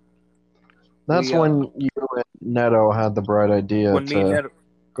That's when you and Neto had the bright idea to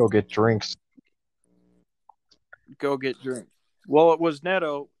go get drinks. Go get drinks. Well, it was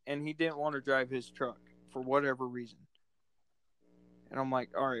Neto, and he didn't want to drive his truck for whatever reason. And I'm like,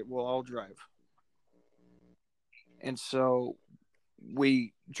 all right, well, I'll drive. And so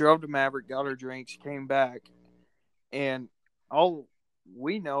we drove to Maverick, got our drinks, came back, and all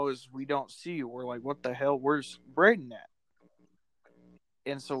we know is we don't see you. We're like, what the hell? Where's Braden at?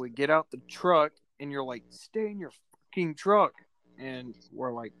 And so we get out the truck, and you're like, stay in your fucking truck. And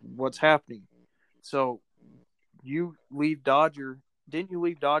we're like, what's happening? So you leave Dodger. Didn't you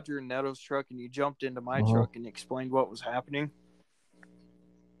leave Dodger in Neto's truck, and you jumped into my truck and explained what was happening?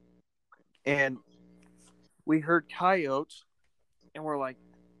 And we heard coyotes, and we're like,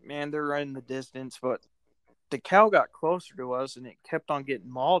 man, they're in the distance. But the cow got closer to us, and it kept on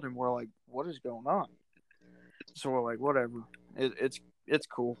getting mauled, and we're like, what is going on? So we're like, whatever. It's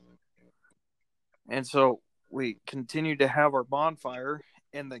cool. And so we continued to have our bonfire,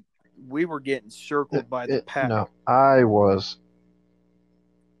 and we were getting circled by the pack. No, I was.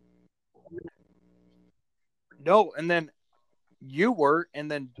 No, and then you were,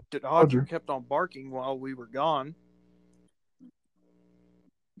 and then Dodger kept on barking while we were gone.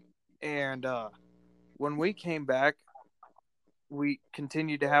 And when we came back, we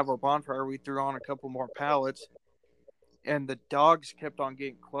continued to have our bonfire. We threw on a couple more pallets, and the dogs kept on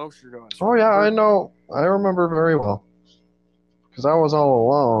getting closer to us. Oh, yeah, I know. I remember very well. Because I was all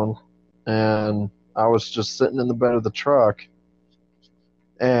alone, and I was just sitting in the bed of the truck.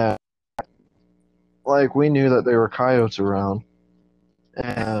 And, like, we knew that there were coyotes around.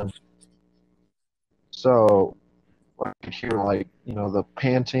 And so I could hear, like, the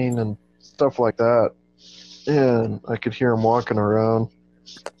panting and stuff like that. And I could hear them walking around.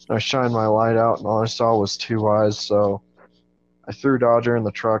 I shined my light out, and all I saw was two eyes. So I threw Dodger in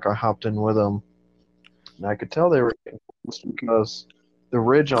the truck. I hopped in with him. And I could tell they were getting close because the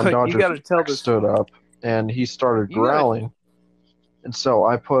ridge on Dodger's stood up, and he started growling. And so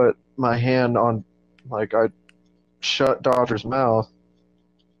I put my hand on, like, I shut Dodger's mouth,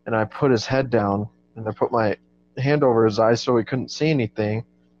 and I put his head down, and I put my hand over his eyes so he couldn't see anything,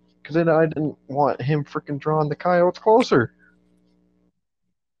 because then I didn't want him freaking drawing the coyotes closer.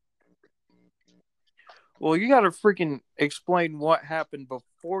 Well, you got to freaking explain what happened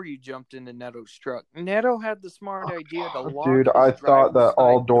before you jumped into Neto's truck. Neto had the smart idea to lock Dude, his I thought that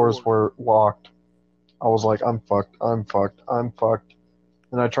all doors door. were locked. I was like, I'm fucked.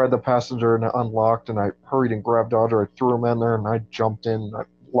 And I tried the passenger, and it unlocked, and I hurried and grabbed Dodger. I threw him in there, and I jumped in, and I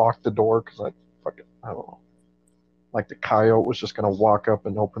locked the door because I don't know. Like the coyote was just going to walk up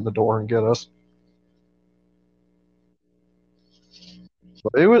and open the door and get us.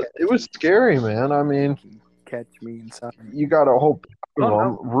 But it was scary, man. I mean, catch me inside. You got a whole bunch of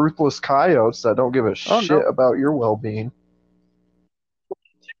them, ruthless coyotes that don't give a shit about your well-being.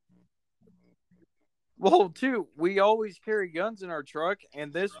 Well, too, we always carry guns in our truck,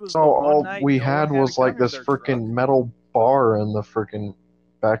 and this was so all we had was like this freaking metal bar in the freaking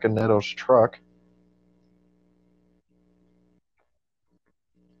back of Neto's truck.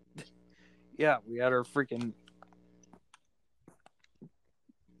 Yeah, we had our freaking,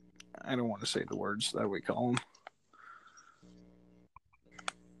 I don't want to say the words that we call them.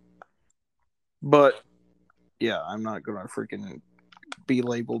 But, yeah, I'm not going to freaking be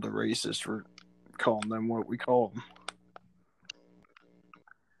labeled a racist for calling them what we call them.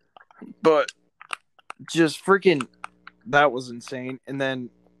 But, just freaking, that was insane. And then,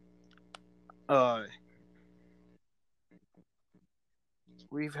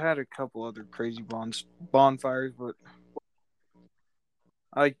 we've had a couple other crazy bonfires, but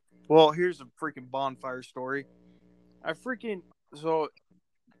here's a freaking bonfire story. So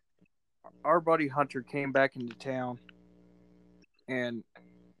our buddy Hunter came back into town, and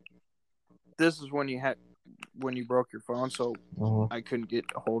this is when you broke your phone, so I couldn't get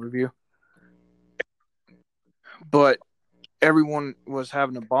a hold of you. But everyone was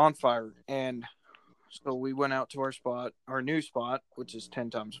having a bonfire, and So we went out to our new spot, which is 10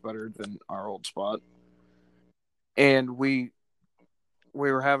 times better than our old spot. And we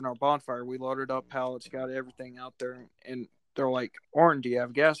were having our bonfire. We loaded up pallets, got everything out there, and they're like, "Orin, do you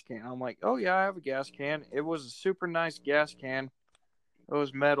have a gas can?" I'm like, "Oh yeah, I have a gas can." It was a super nice gas can. It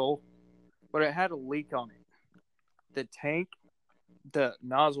was metal, but it had a leak on it. The tank, the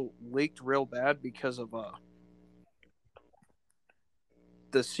nozzle leaked real bad because of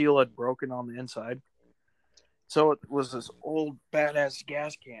the seal had broken on the inside. So it was this old badass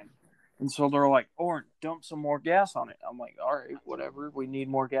gas can. And so they're like, "Orin, dump some more gas on it." I'm like, "All right, whatever. We need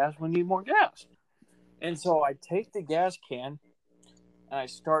more gas. We need more gas." And so I take the gas can and I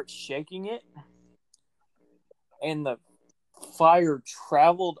start shaking it, and the fire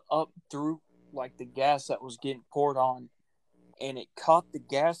traveled up through like the gas that was getting poured on, and it caught the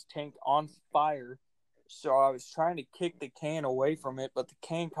gas tank on fire. So I was trying to kick the can away from it, but the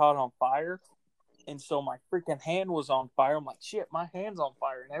can caught on fire. And so my freaking hand was on fire. I'm like, shit, my hand's on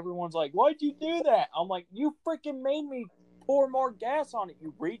fire. And everyone's like, "Why'd you do that?" I'm like, "You freaking made me pour more gas on it,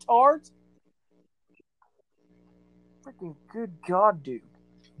 you retards." Freaking good God, dude.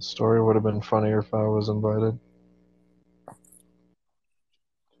 The story would have been funnier if I was invited.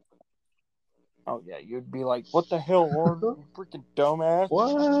 Oh, yeah, you'd be like, "What the hell, Orin? You freaking dumbass."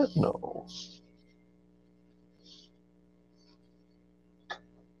 What? No.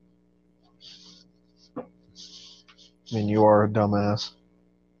 I mean, you are a dumbass.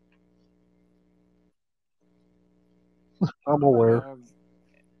 I'm aware.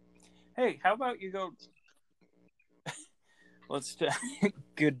 Hey, how about you go? Let's.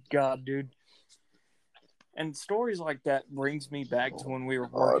 Good God, dude. And stories like that brings me back to when we were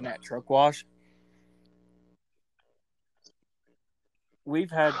working at Truck Wash. We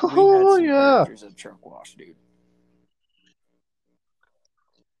had Oh, some yeah. characters at Truck Wash, dude.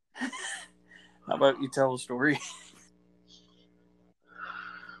 How about you tell a story?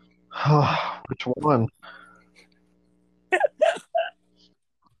 Which one?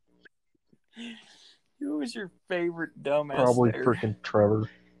 Who was your favorite dumbass Probably there? freaking Trevor.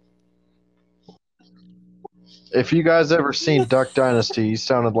 If you guys ever seen Duck Dynasty, he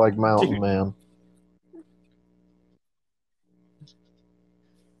sounded like Mountain Dude. Man.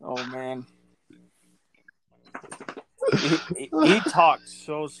 Oh man, he talked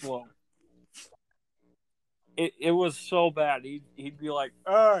so slow. It was so bad. He'd be like,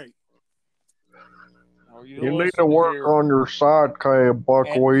 "Hey, You need to work here?" on your side, And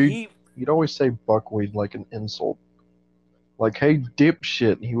buckwheat. He'd always say buckwheat like an insult. Like, hey,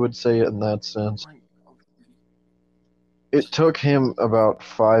 dipshit. He would say it in that sense. It took him about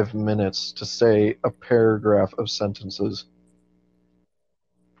 5 minutes to say a paragraph of sentences.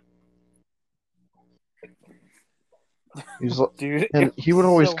 He's like, dude, and it he was would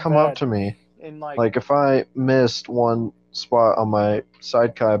always so come up bad. to me. And like, Like, if I missed one spot on my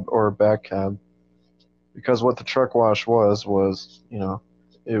side cab or back cab, because what the truck wash was,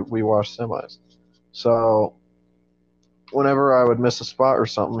 we washed semis. So whenever I would miss a spot or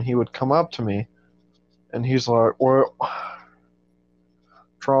something, he would come up to me and he's like, "Well,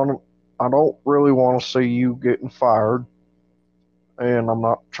 Tron, I don't really want to see you getting fired, and I'm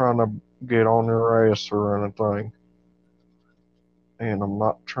not trying to get on your ass or anything, and I'm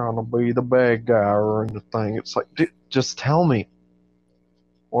not trying to be the bad guy or anything." It's like, dude, just tell me.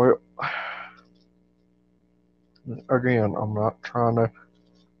 Well, again, I'm not trying to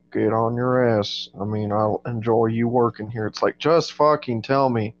get on your ass. I mean, I'll enjoy you working here. It's like, just fucking tell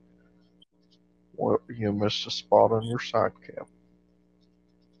me. Well, you missed a spot on your side cap,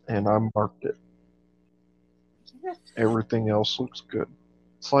 and I marked it. Everything else looks good.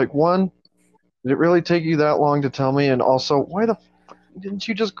 It's like, one, did it really take you that long to tell me? And also, why the fuck didn't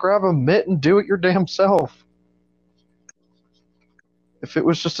you just grab a mitt and do it your damn self? If it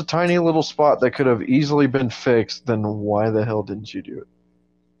was just a tiny little spot that could have easily been fixed, then why the hell didn't you do it?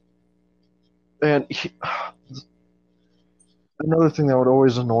 And another thing that would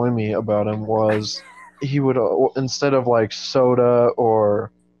always annoy me about him was he would, instead of like soda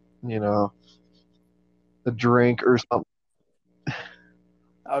or, you know, a drink or something,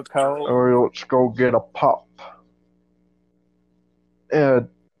 okay, or let's go get a pop. And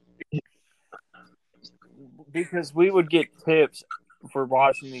because we would get tips for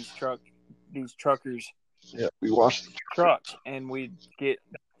washing these truckers' yeah, we watched. trucks, and we'd get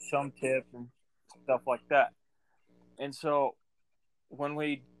some tips and stuff like that. And so when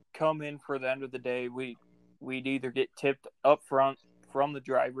we come in for the end of the day, we'd either get tipped up front from the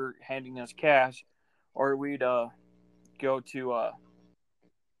driver handing us cash, or we'd go to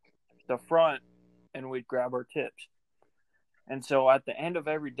the front and we'd grab our tips. And so at the end of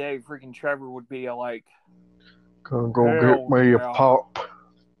every day, freaking Trevor would be like, Gonna go hell get me yeah. a pop.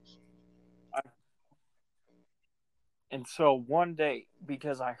 And so one day,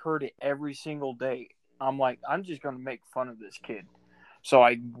 because I heard it every single day, I'm like, I'm just going to make fun of this kid. So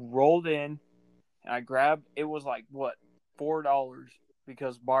I rolled in and I grabbed, it was like, what, $4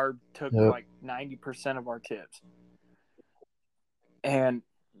 because Barb took like 90% of our tips. And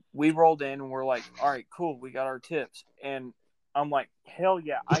we rolled in and we're like, all right, cool, we got our tips. And I'm like, hell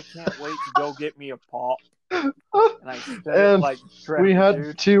yeah, I can't wait to go get me a pop. And I said it like Trevor, we had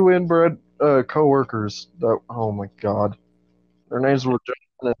dude. 2 inbred co-workers that, oh my god, their names were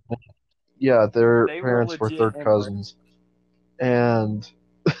John and, yeah, their parents were third cousins, and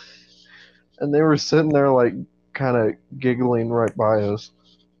and they were sitting there like kind of giggling right by us,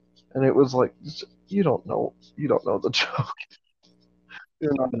 and it was like, you don't know the joke.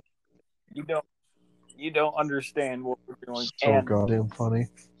 You're not. You don't understand what we're doing. So goddamn funny.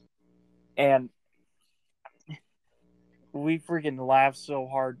 And we freaking laughed so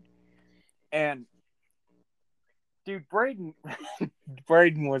hard. And dude, Braden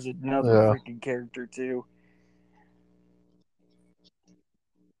was another freaking character too.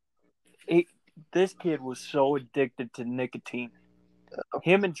 This kid was so addicted to nicotine.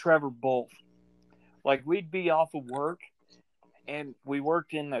 Him and Trevor both. Like, we'd be off of work, and we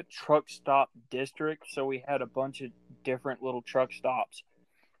worked in the truck stop district, so we had a bunch of different little truck stops.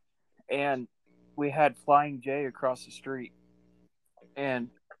 And we had Flying J across the street. And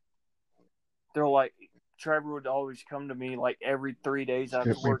they're like, Trevor would always come to me like every 3 days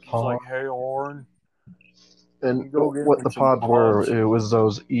after work. He's like, hey, Oren. And what the pods were, it was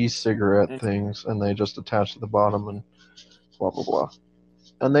those e-cigarette things, and they just attached to the bottom and blah, blah, blah.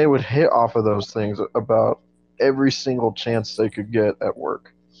 And they would hit off of those things about every single chance they could get at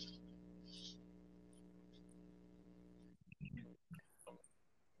work.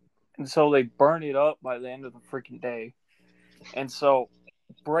 And so they burn it up by the end of the freaking day. And so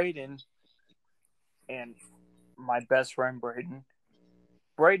Braden and my best friend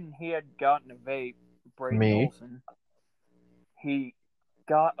Braden, he had gotten a vape. Braden Olson. He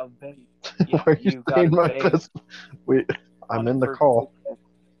got a vape. Yeah, you got a vape. Best... Wait, I'm in the call.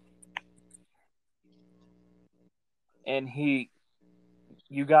 And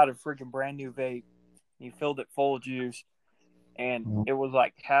you got a freaking brand new vape. You filled it full of juice. And it was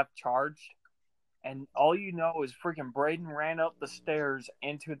like half charged. And all you know is freaking Braden ran up the stairs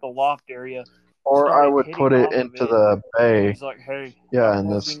into the loft area. Or I would put it into the bay. He's like, hey. Yeah,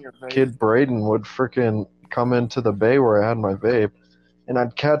 and this kid Braden would freaking come into the bay where I had my vape, and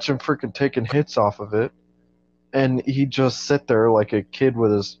I'd catch him freaking taking hits off of it, and he'd just sit there like a kid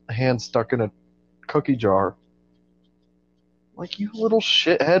with his hand stuck in a cookie jar. Like, you little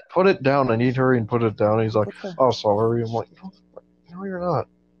shithead, put it down. And he'd hurry and put it down. He's like, oh, sorry. I'm like, no, you're not.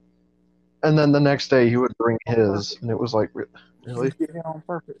 And then the next day he would bring his, and it was like, really? You did it on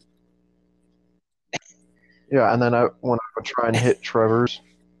purpose. Yeah, and then when I would try and hit Trevor's,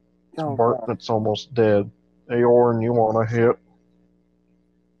 Bart that's almost dead. Hey, Oren, you want to hit?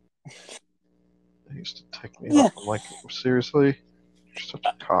 He used to tick me off. I'm like, seriously? You're such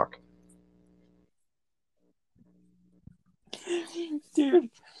a cock. Dude,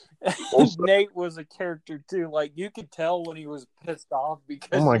 Nate was a character too. Like, you could tell when he was pissed off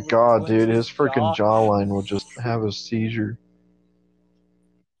because oh my god, dude, his freaking jawline would just have a seizure.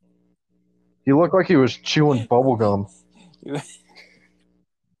 He looked like he was chewing bubblegum.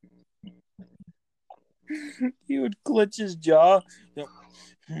 He would glitch his jaw.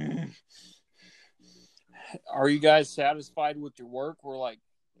 Are you guys satisfied with your work? We're like,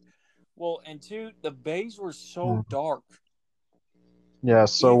 well, and two, the bays were so dark. Yeah,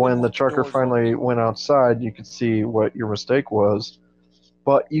 so when the trucker finally went outside, you could see what your mistake was,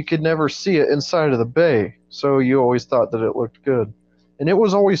 but you could never see it inside of the bay, so you always thought that it looked good. And it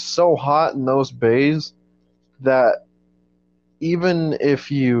was always so hot in those bays that even if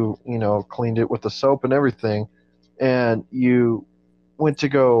you cleaned it with the soap and everything, and you went to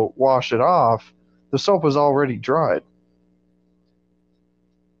go wash it off, the soap was already dried.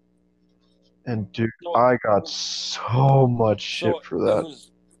 And dude, I got so much shit for that.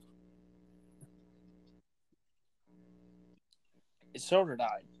 So did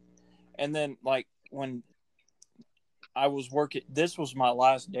I. And then, like, when I was working, this was my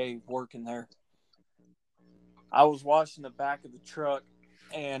last day working there. I was washing the back of the truck,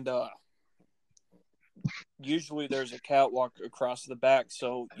 and usually there's a catwalk across the back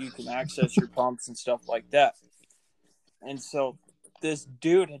so you can access your pumps and stuff like that. And so this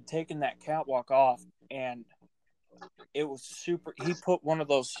dude had taken that catwalk off, and it was he put one of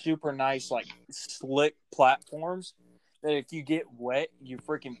those super nice, like, slick platforms that if you get wet, you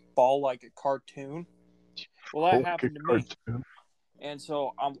freaking fall like a cartoon. Well, that happened to me. And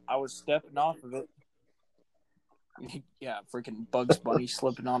so I was stepping off of it. Yeah, freaking Bugs Bunny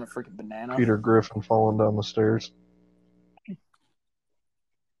slipping on a freaking banana. Peter Griffin falling down the stairs.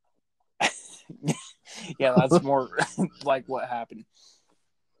 Yeah, that's more like what happened.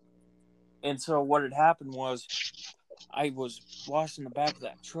 And so what had happened was I was washing the back of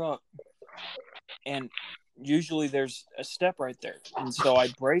that truck, and usually there's a step right there. And so I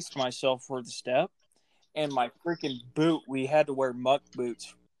braced myself for the step, and my freaking boot, we had to wear muck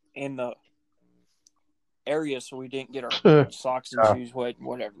boots in the area so we didn't get our socks and shoes wet and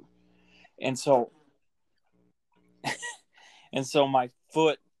whatever. And so my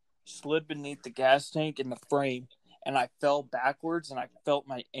foot slid beneath the gas tank in the frame, and I fell backwards, and I felt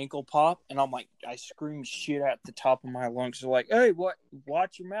my ankle pop, and I'm like, I screamed shit at the top of my lungs. They're like, hey, what?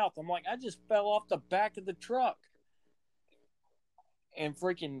 Watch your mouth. I'm like, I just fell off the back of the truck. And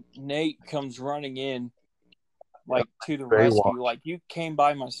freaking Nate comes running in, like, to the rescue. Like, you came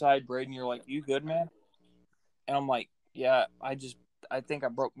by my side, Braden. You're like, you good, man? And I'm like, yeah, I think I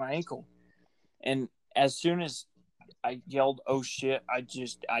broke my ankle. And as soon as I yelled, oh shit, I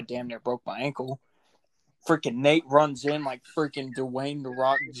damn near broke my ankle. Freaking Nate runs in like freaking Dwayne The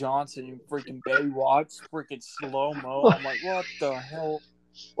Rock Johnson and freaking Baywatch, freaking slow-mo. I'm like, what the hell?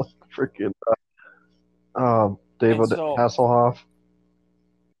 Freaking David Hasselhoff.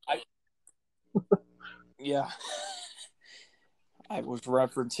 Yeah. I was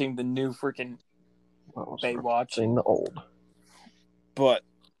referencing the new freaking Baywatch. The old. But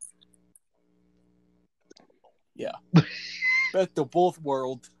yeah. Best of both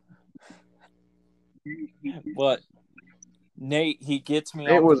worlds. But Nate, he gets me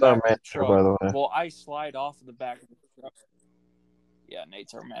off the back of the truck. By the way. Well, I slide off of the back of the truck. Yeah,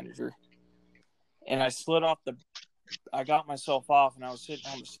 Nate's our manager. And I slid off I got myself off, and I was sitting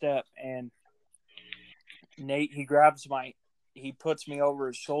on the step, and Nate, he puts me over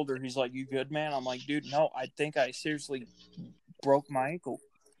his shoulder. He's like, you good, man? I'm like, dude, no, I think I seriously broke my ankle.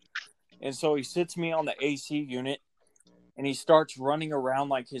 And so he sits me on the AC unit, and he starts running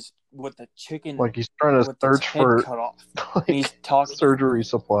around with the chicken. Like he's trying to search for cut off. Like he's talking surgery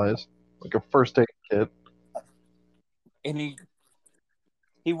supplies, like a first aid kit. And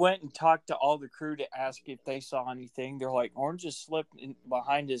he went and talked to all the crew to ask if they saw anything. They're like, Orange just slipped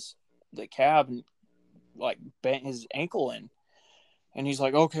behind the cab and like bent his ankle in. And he's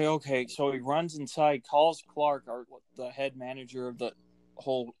like, okay. So he runs inside, calls Clark, the head manager of the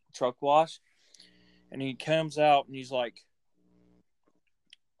whole truck wash. And he comes out and he's like,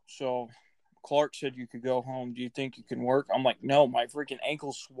 so Clark said you could go home. Do you think you can work? I'm like, no, my freaking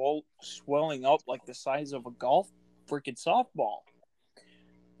ankle's swelling up like the size of a golf freaking softball.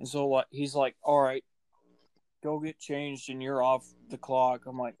 And so he's like, all right, go get changed and you're off the clock.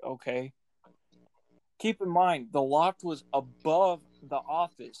 I'm like, okay. Keep in mind, the loft was above the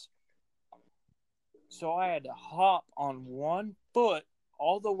office. So I had to hop on one foot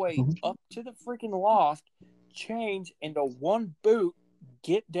all the way up to the freaking loft, change into one boot,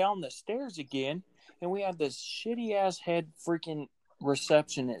 get down the stairs again, and we had this shitty ass head freaking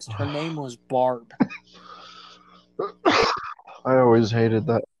receptionist. Her name was Barb. I always hated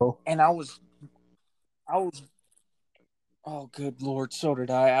that. And I was oh good Lord, so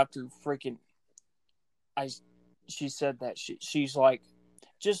did I. After freaking she said that she's like,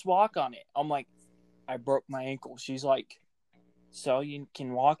 just walk on it. I'm like, I broke my ankle. She's like, so you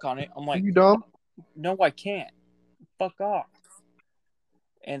can walk on it. I'm like, you dumb? No, I can't. Fuck off.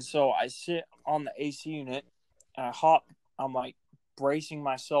 And so I sit on the AC unit and I hop. I'm like bracing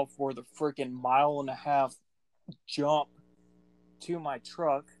myself for the freaking 1.5 mile jump to my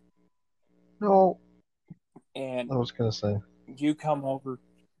truck. No. And I was gonna say, you come over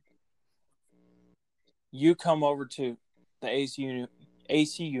to the AC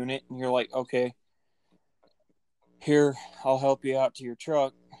unit, and you're like, okay, here, I'll help you out to your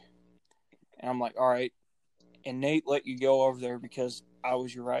truck. And I'm like, all right. And Nate let you go over there because I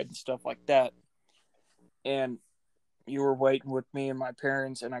was your ride and stuff like that. And you were waiting with me and my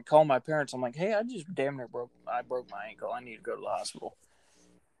parents, and I called my parents. I'm like, hey, I just damn near broke my ankle. I need to go to the hospital.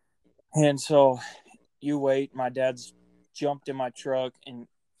 And so you wait. My dad's jumped in my truck, and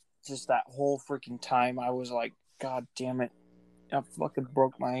just that whole freaking time, I was like, God damn it, I fucking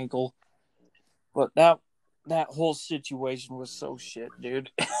broke my ankle. But that whole situation was so shit,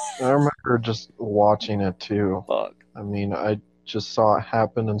 dude. I remember just watching it too. Fuck. I mean, I just saw it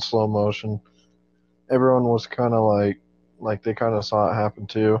happen in slow motion. Everyone was kind of like they kind of saw it happen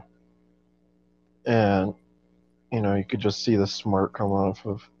too. And, you could just see the smirk come off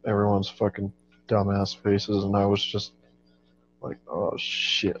of everyone's fucking dumbass faces. And I was just Like, oh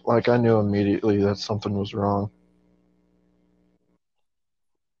shit. Like, I knew immediately that something was wrong.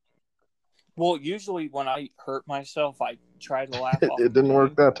 Well, usually when I hurt myself, I try to laugh It, off it the didn't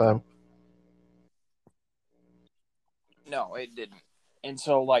work pain. that time. No, it didn't. And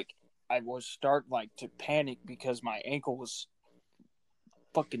so, like, I was starting like to panic because my ankle was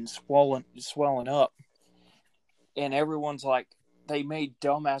fucking swelling up, and everyone's like, they made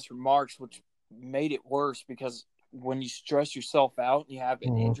dumbass remarks, which made it worse because when you stress yourself out and you have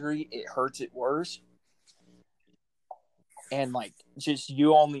an Mhm. injury, it hurts it worse. And like, just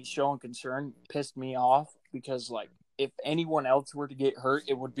you only showing concern pissed me off because like, if anyone else were to get hurt,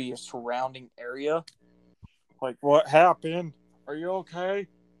 it would be a surrounding area. Like, what happened? Are you okay?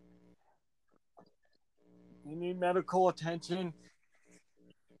 You need medical attention.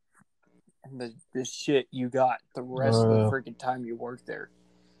 And the shit you got the rest of the Uh, freaking time you worked there.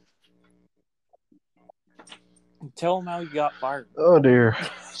 And tell them how you got fired. oh dear.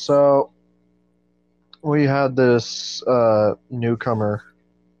 So we had this newcomer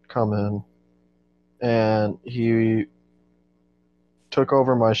come in, and he took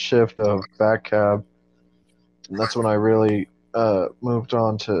over my shift of back cab, and that's when I really moved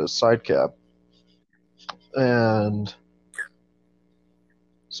on to side cab. And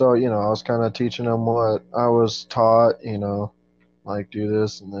so, I was kind of teaching him what I was taught, like do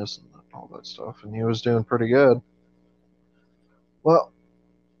this and this and all that stuff. And he was doing pretty good. Well,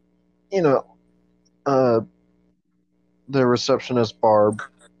 you know, uh, the receptionist, Barb,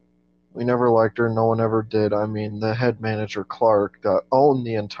 we never liked her. No one ever did. I mean, the head manager, Clark, that owned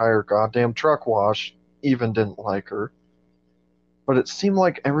the entire goddamn truck wash, even didn't like her. But it seemed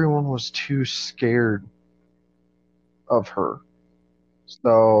like everyone was too scared of her.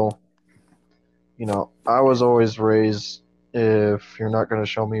 So, I was always raised, if you're not going to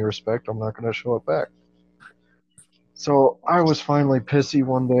show me respect, I'm not going to show it back. So I was finally pissy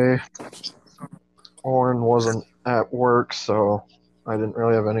one day. Oren wasn't at work, so I didn't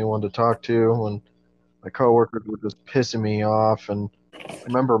really have anyone to talk to, and my coworkers were just pissing me off. And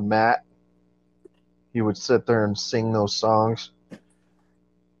remember Matt? He would sit there and sing those songs.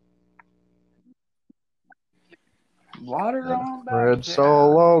 Water Yeah. on back, Red yeah.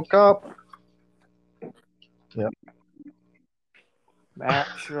 Solo Cup. Yeah. Matt,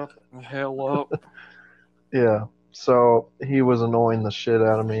 shut the hell up. Yeah. So he was annoying the shit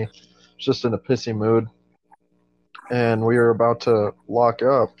out of me, just in a pissy mood. And we were about to lock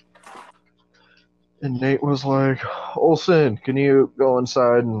up. And Nate was like, Olson, can you go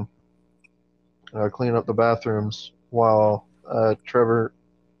inside and clean up the bathrooms while Trevor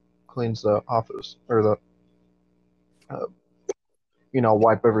cleans the office, or uh,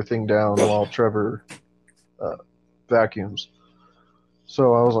 wipe everything down while Trevor uh, vacuums.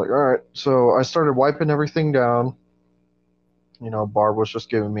 So I was like, all right. So I started wiping everything down. Barb was just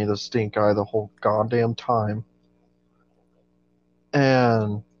giving me the stink eye the whole goddamn time.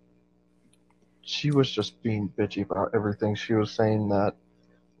 And she was just being bitchy about everything. She was saying that,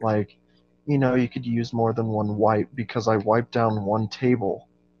 like, you could use more than one wipe because I wiped down one table.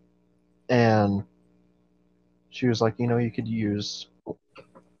 And she was like, you could use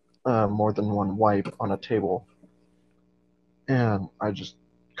more than one wipe on a table. And I just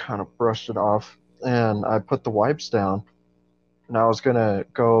kind of brushed it off. And I put the wipes down. And I was going to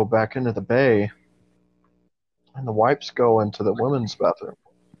go back into the bay. And the wipes go into the women's bathroom.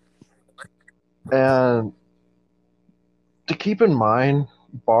 And to keep in mind,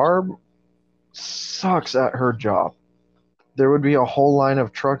 Barb sucks at her job. There would be a whole line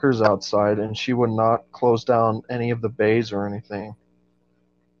of truckers outside, and she would not close down any of the bays or anything.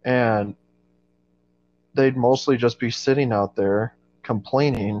 And they'd mostly just be sitting out there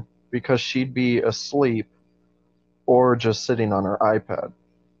complaining because she'd be asleep or just sitting on her iPad.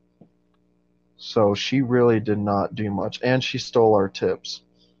 So she really did not do much, and she stole our tips.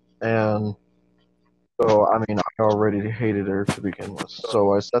 And so, I mean, I already hated her to begin with.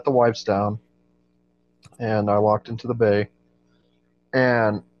 So I set the wipes down, and I walked into the bay.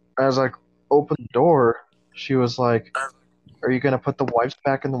 And as I opened the door, she was like, "Are you going to put the wipes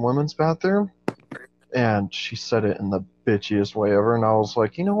back in the women's bathroom?" And she said it in the bitchiest way ever. And I was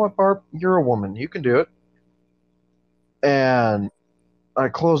like, "You know what, Barb? You're a woman. You can do it." And I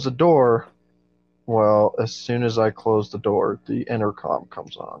closed the door. Well, as soon as I closed the door, the intercom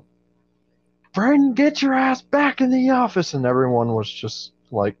comes on. "Brendan, get your ass back in the office." And everyone was just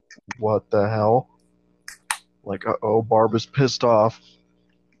like, what the hell? Like, uh-oh, Barb is pissed off.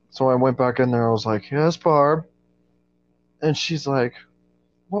 So I went back in there. I was like, "Yes, Barb." And she's like,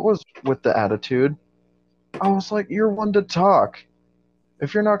 "What was with the attitude?" I was like, "You're one to talk.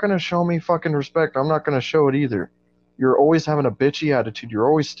 If you're not going to show me fucking respect, I'm not going to show it either. You're always having a bitchy attitude. You're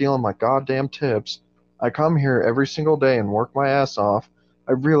always stealing my goddamn tips. I come here every single day and work my ass off.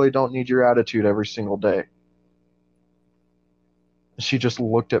 I really don't need your attitude every single day. She just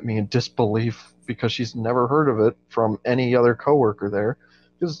looked at me in disbelief because she's never heard of it from any other coworker there.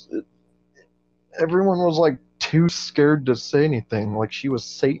 Because everyone was like too scared to say anything, like she was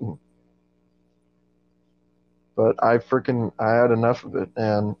Satan. But I had enough of it,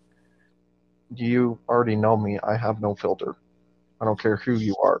 and you already know me. I have no filter. I don't care who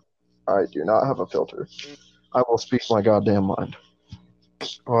you are. I do not have a filter. I will speak my goddamn mind.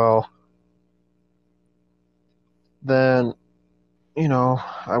 Well, then,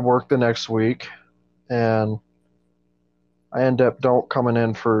 I work the next week, and I end up don't coming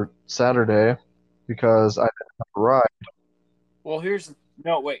in for Saturday because I didn't have a ride. Well,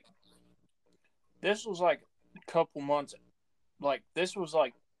 no, wait. This was like a couple months. Like this was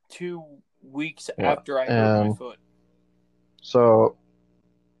like 2 weeks Yeah, after I hurt my and foot. so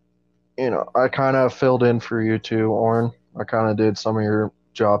I kind of filled in for you too, Orrin. I kind of did some of your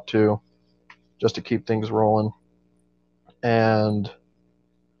job too, just to keep things rolling. And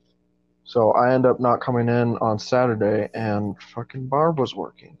so I end up not coming in on Saturday, and fucking Barb was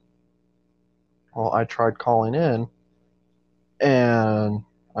working. Well, I tried calling in, and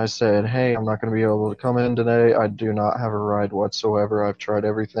I said, hey, I'm not going to be able to come in today. I do not have a ride whatsoever. I've tried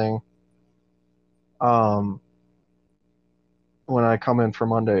everything. Um, when I come in for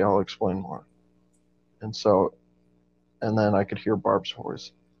Monday, I'll explain more. And then I could hear Barb's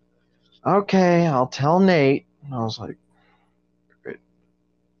voice. Okay, I'll tell Nate. And I was like, great.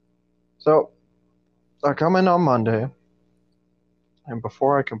 So I come in on Monday, and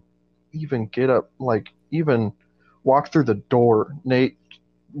before I can even get up, like even walk through the door, Nate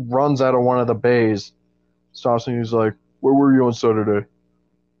runs out of one of the bays, stops me. He's like, "Where were you on Saturday?"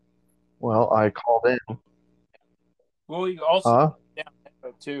 Well, I called in. Well, you also Huh? down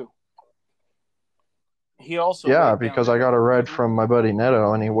Neto too. He also Yeah, waved down because I got Neto. a ride from my buddy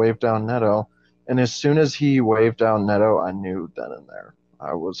Neto, and he waved down Neto. And as soon as he waved down Neto, I knew then and there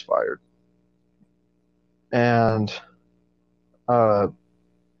I was fired. And uh,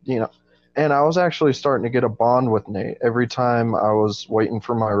 you know, and I was actually starting to get a bond with Nate. Every time I was waiting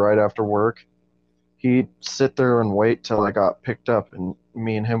for my ride after work, he'd sit there and wait till I got picked up, and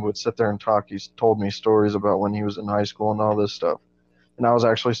me and him would sit there and talk. He's told me stories about when he was in high school and all this stuff. And I was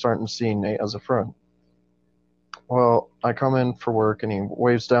actually starting to see Nate as a friend. Well, I come in for work and he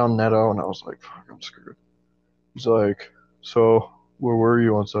waves down Neto, and I was like, fuck, I'm screwed. He's like, so where were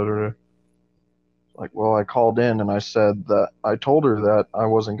you on Saturday? Like, well, I called in and I said that I told her that I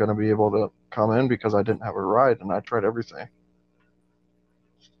wasn't going to be able to come in because I didn't have a ride and I tried everything.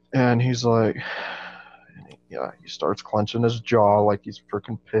 And he's like, yeah, he starts clenching his jaw like he's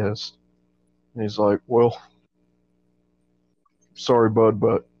freaking pissed. And he's like, well, sorry, bud,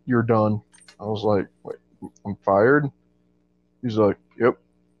 but you're done. I was like, wait, I'm fired? He's like, yep.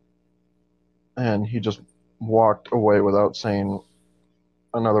 And he just walked away without saying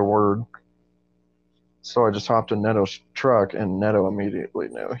another word. So I just hopped in Neto's truck, and Neto immediately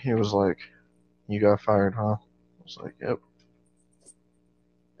knew. He was like, you got fired, huh? I was like, yep.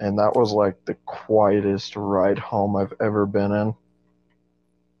 And that was like the quietest ride home I've ever been in.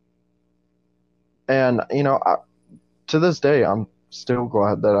 And, to this day, I'm still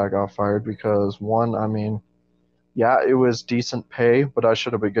glad that I got fired because, one, I mean, yeah, it was decent pay, but I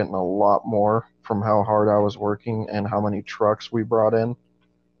should have been getting a lot more from how hard I was working and how many trucks we brought in.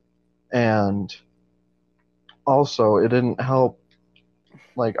 And also, it didn't help.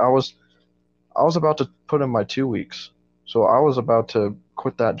 Like, I was about to put in my 2 weeks, so I was about to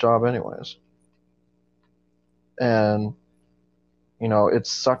quit that job anyways. And it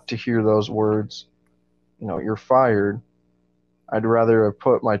sucked to hear those words. You're fired. I'd rather have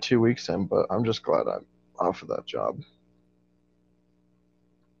put my 2 weeks in, but I'm just glad I'm off of that job.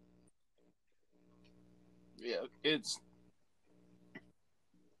 Yeah, it's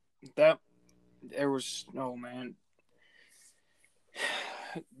that there was oh man.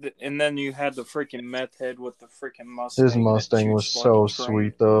 And then you had the freaking meth head with the freaking His Mustang that Mustang was shoots like a so train.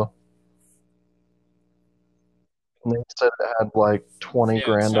 sweet though. And they said it had like 20 Yeah, it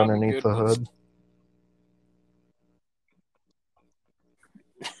grand sounded underneath good, the hood.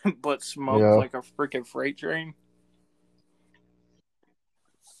 but smoked Yeah. like a freaking freight train.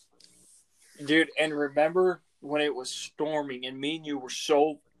 Dude, and remember when it was storming and me and you were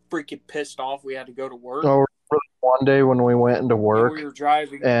so freaking pissed off we had to go to work? Oh, one day when we went into And we work, were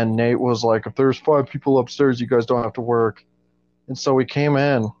driving. and Nate was like, if there's 5 people upstairs, you guys don't have to work. And so we came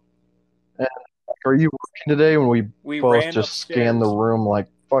in, and like, are you working today? And we We both ran just scanned the upstairs. room like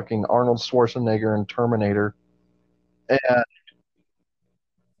fucking Arnold Schwarzenegger and Terminator. And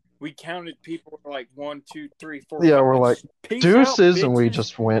we counted people like 1, 2, 3, 4, yeah, 5. we're like, Peace out, deuces, and we bitches.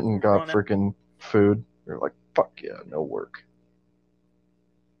 just went and got Run out. freaking food. We were like, fuck yeah, no work.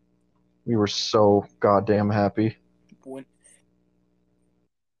 We were so goddamn happy.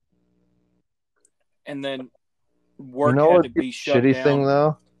 And then You work know had what to the be shut shitty thing down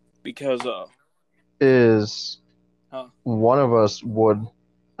though because is Huh? one of us would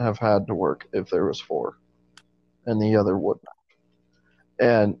have had to work if there was four, and the other wouldn't.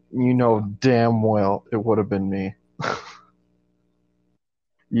 And you know damn well it would have been me.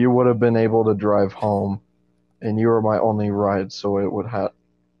 You would have been able to drive home, and you were my only ride, so it would have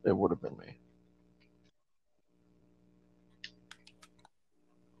been me.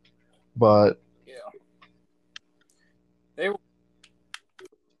 But yeah,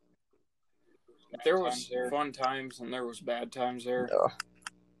 there was fun times and there was bad times there. yeah,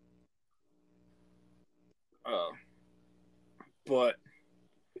 But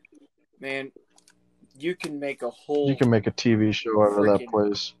man, you can make a you whole can make a TV show out of that freaking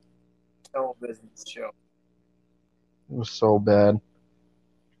place. television show. It was so bad.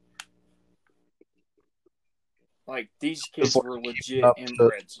 Like these It was kids like were keeping legit up to.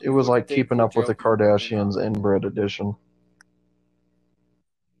 inbreds. It You was would like think keeping we're up with the joking, Kardashians inbred edition.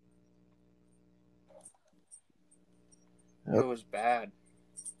 It Yep. was bad.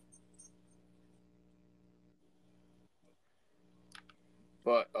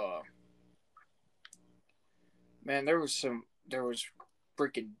 But man, there was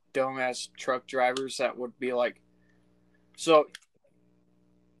freaking dumbass truck drivers that would be like, so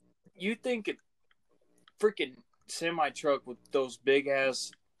you think a freaking semi truck with those big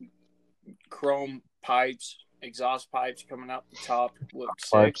ass chrome pipes, exhaust pipes coming out the top looks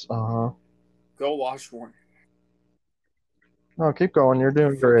sick? Pipes. Uh huh. Go wash one. No, keep going. You're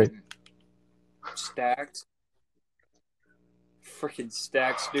doing great. Freaking stacked. Freaking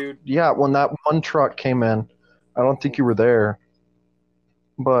stacks, dude. Yeah, when that one truck came in, I don't think you were there,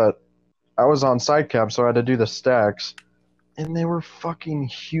 but I was on side cab, so I had to do the stacks, and they were fucking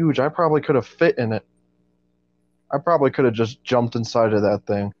huge. I probably could have fit in it. I probably could have just jumped inside of that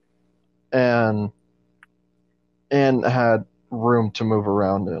thing, and had room to move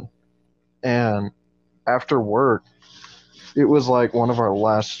around in. And after work, it was like one of our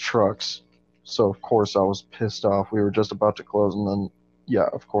last trucks. So of course I was pissed off. We were just about to close, and then yeah,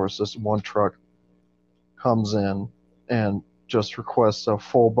 of course this one truck comes in and just requests a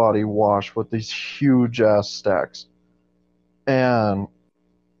full body wash with these huge ass stacks. And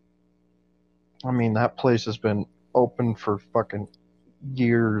I mean that place has been open for fucking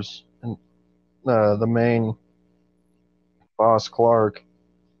years, and the main boss Clark,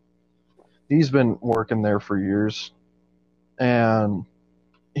 he's been working there for years, and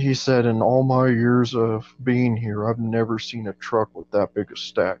he said, in all my years of being here, I've never seen a truck with that big of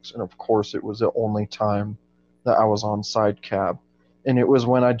stacks. And of course, it was the only time that I was on side cab. And it was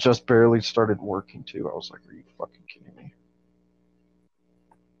when I just barely started working, too. I was like, are you fucking kidding me?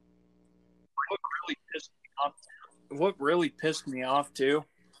 What really pissed me off, too,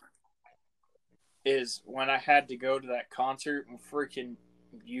 is when I had to go to that concert in freaking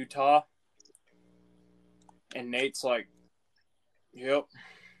Utah. And Nate's like, yep,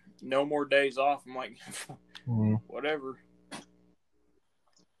 no more days off. I'm like, whatever.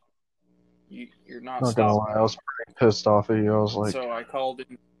 You're not Not gonna stopping lie, I was pretty pissed off at you. I was like, so I called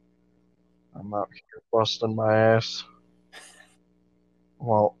in. I'm out here busting my ass.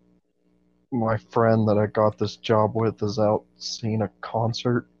 Well, my friend that I got this job with is out seeing a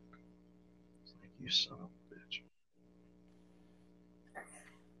concert. It's like, you son of a bitch.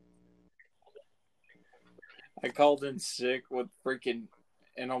 I called in sick with freaking,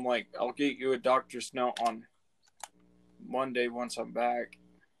 and I'm like, I'll get you a doctor's note on Monday once I'm back.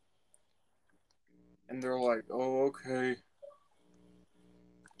 And they're like, oh, okay.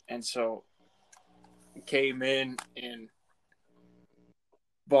 And so came in and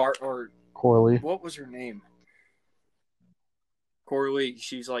Corley. what was her name? Corley.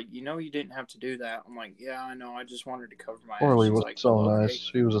 She's like, you didn't have to do that. I'm like, yeah, I know. I just wanted to cover my ass. Corley She's was like, so oh, okay. nice.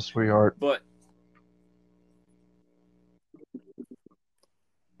 She was a sweetheart. But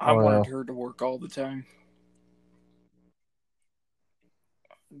I wanted her to work all the time.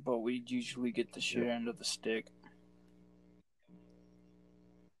 But we usually get the shit end of the stick.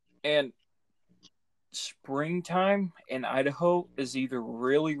 And springtime in Idaho is either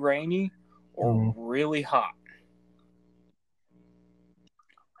really rainy or really hot.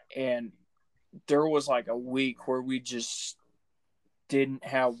 And there was like a week where we just didn't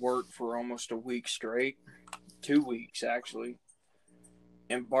have work for almost a week straight. 2 weeks, actually.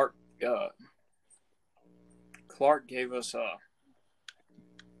 And Clark gave us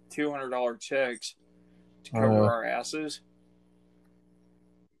 $200 checks to cover our asses.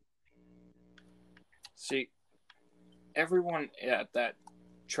 See, everyone at that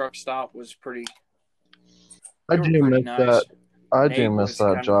truck stop was pretty. I do miss nice. that. I do Nate miss was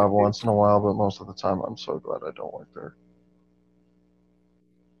that kind job of once in a while, but most of the time I'm so glad I don't work there.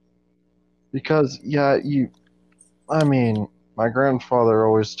 Because, yeah, I mean, my grandfather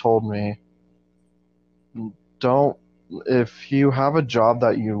always told me, if you have a job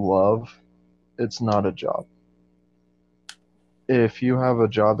that you love, it's not a job. If you have a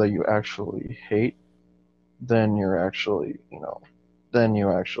job that you actually hate, then you're actually, then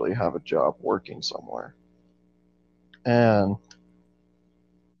you actually have a job working somewhere. And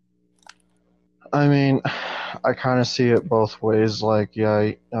I mean, I kind of see it both ways. Like,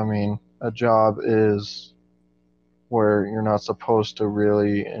 yeah, I mean, a job is where you're not supposed to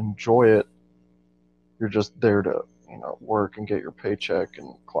really enjoy it. You're just there to, work and get your paycheck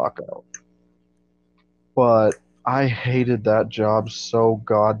and clock out. But I hated that job so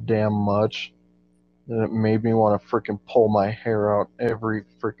goddamn much that it made me want to freaking pull my hair out every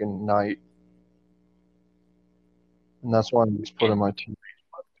freaking night. And that's why I'm just putting my teeth.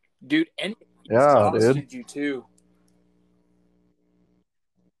 Dude, and it exhausted you too.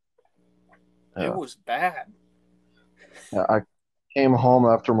 Yeah. It was bad. Yeah, I came home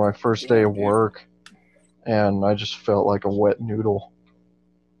after my first day of work, and I just felt like a wet noodle.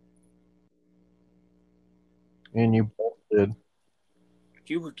 And you both did.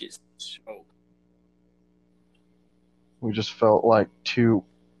 You would get so. We just felt like two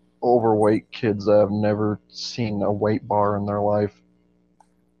overweight kids that have never seen a weight bar in their life.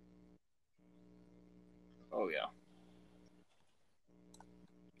 Oh yeah.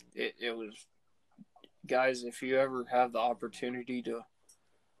 It was, guys, if you ever have the opportunity to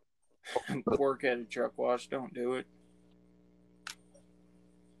work at a truck wash, don't do it.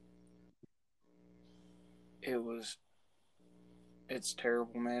 It's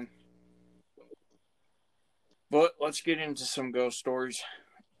terrible, man. But let's get into some ghost stories.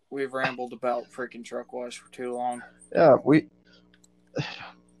 We've rambled about freaking truck wash for too long. Yeah,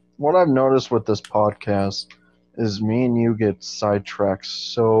 what I've noticed with this podcast is me and you get sidetracked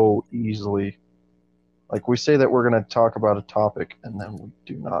so easily. Like, we say that we're going to talk about a topic, and then we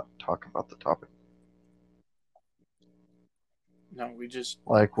do not talk about the topic. No, we just...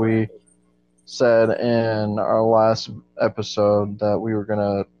 Like we said in our last episode that we were going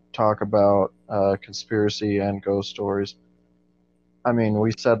to talk about conspiracy and ghost stories. I mean,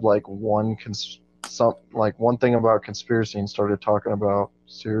 we said like one thing about conspiracy and started talking about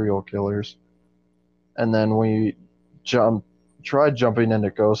serial killers. And then we tried jumping into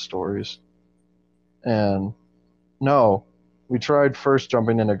ghost stories. And no, we tried first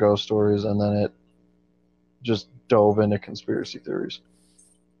jumping into ghost stories, and then it just dove into conspiracy theories.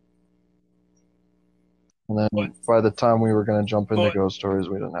 And then by the time we were going to jump into ghost stories,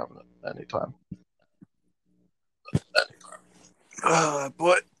 we didn't have any time.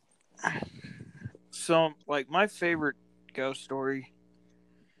 But some, like, my favorite ghost story,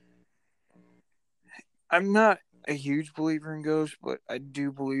 I'm not a huge believer in ghosts, but I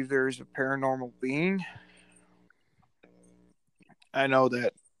do believe there is a paranormal being. I know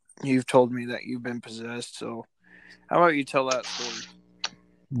that you've told me that you've been possessed, so how about you tell that story?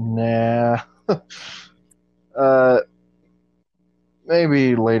 Nah.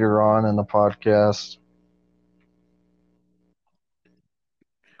 Maybe later on in the podcast.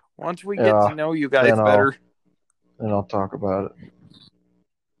 Once we get to know you guys better. Then I'll talk about it.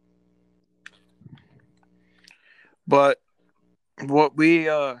 But what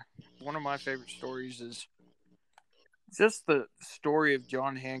one of my favorite stories is just the story of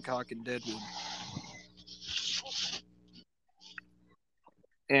John Hancock and Deadwood.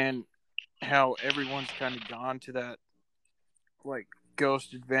 And how everyone's kind of gone to that, like,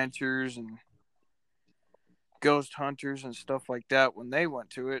 ghost adventures and ghost hunters and stuff like that. When they went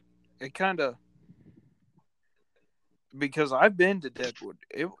to it, it kind of, because I've been to Deadwood,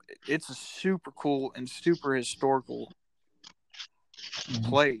 it's a super cool and super historical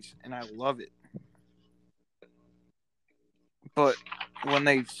place, and I love it. But when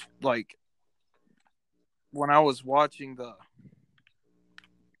I was watching the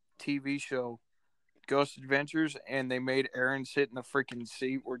TV show Ghost Adventures, and they made Aaron sit in the freaking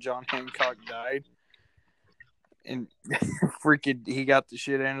seat where John Hancock died, and freaking he got the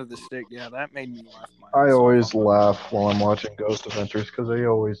shit end of the stick. Yeah, that made me laugh. I always laugh while I'm watching Ghost Adventures because they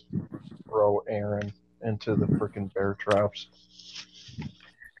always throw Aaron into the freaking bear traps.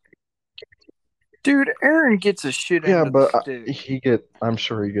 Dude, Aaron gets a shit end of the stick. I'm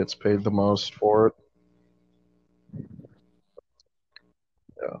sure he gets paid the most for it.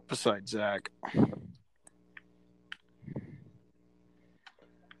 Yeah. Besides Zach.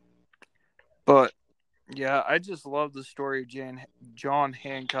 But yeah, I just love the story of John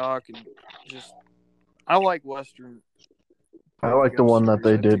Hancock, and just I like Western. I like the one that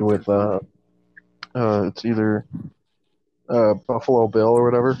they did with it's either Buffalo Bill or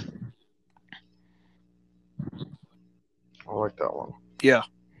whatever. I like that one. Yeah.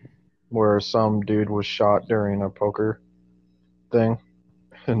 Where some dude was shot during a poker thing,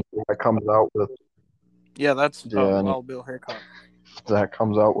 and that comes out with that's and Wild Bill Hancock. Zach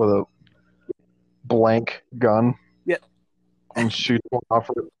comes out with a blank gun. Yeah. And shoots one off.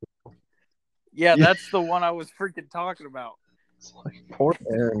 Yeah, that's the one I was freaking talking about. It's like poor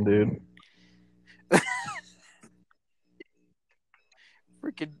Aaron, dude.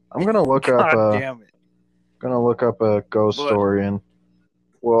 Freaking. I'm gonna look God damn it. Gonna look up a ghost story, and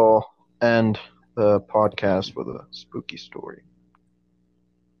we'll end the podcast with a spooky story.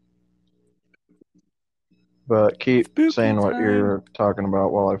 But keep Spooky saying what time. you're talking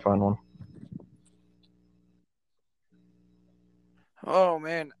about while I find one. Oh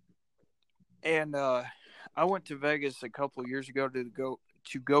man. And I went to Vegas a couple of years ago to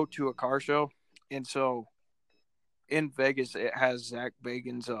go to a car show, and so in Vegas it has Zach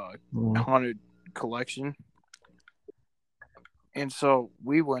Bagan's haunted collection, and so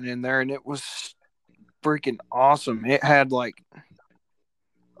we went in there and it was freaking awesome. It had like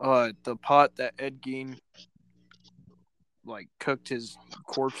the pot that Ed Gein like cooked his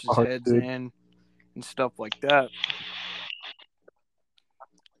corpses' heads in and stuff like that.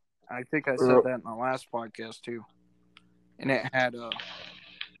 I think I said that in the last podcast too. And it had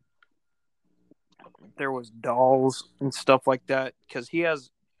there was dolls and stuff like that, because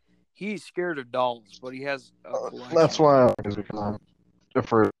he's scared of dolls, but he has a collection. That's why I like it, because I'm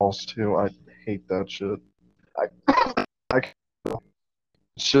afraid of dolls too. I hate that shit.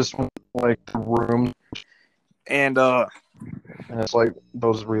 It's just like the room, and it's like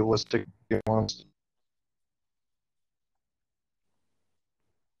those realistic ones.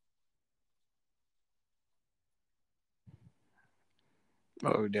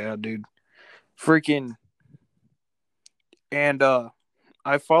 Oh yeah, dude. Freaking. And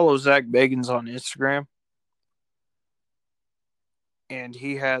I follow Zach Bagans on Instagram. And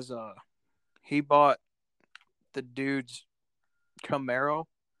he has he bought the dude's Camaro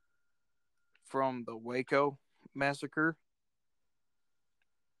from the Waco massacre.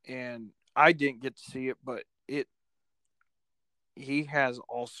 And I didn't get to see it, but he has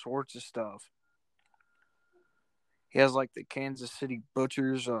all sorts of stuff. He has like the Kansas City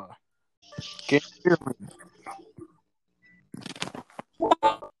Butchers can you hear me?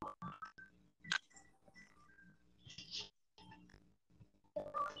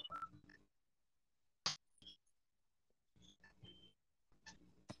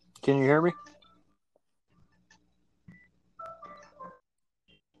 Can you hear me?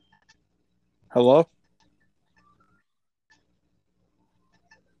 Hello?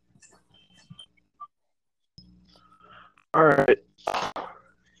 All right.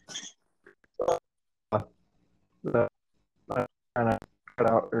 That I kind of cut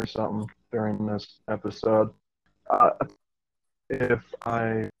out or something during this episode. If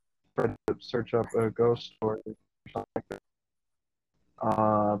I try to search up a ghost story or something like that,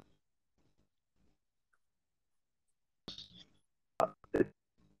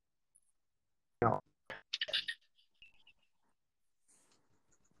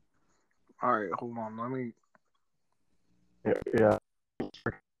 All right, hold on. Let me. Yeah.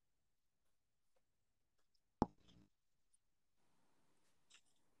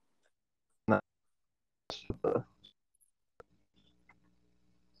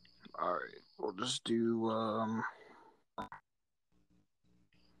 All right, we'll just do.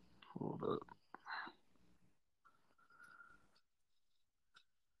 Hold up.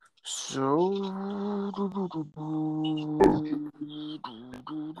 So,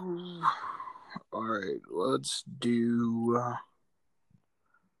 all right, let's do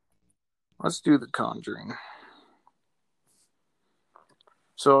The Conjuring.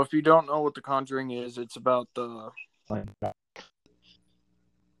 So, if you don't know what The Conjuring is, it's about the. Fine, I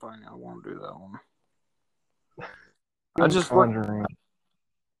won't do that one. I just Conjuring.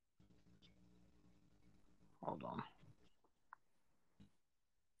 Hold on.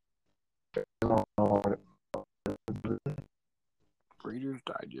 Reader's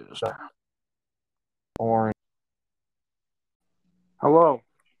Digest. Orange. Hello.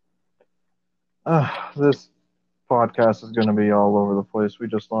 This podcast is going to be all over the place. We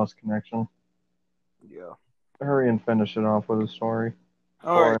just lost connection. Yeah. Hurry and finish it off with a story.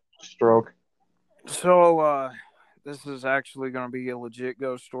 All right. Stroke. So, this is actually going to be a legit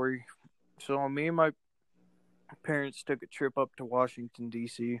ghost story. So me and my parents took a trip up to Washington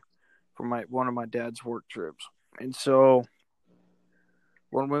D.C. for my one of my dad's work trips, and so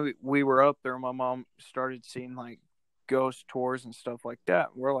when we were up there, my mom started seeing like ghost tours and stuff like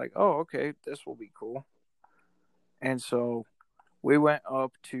that. We're like, oh, okay, this will be cool. And so we went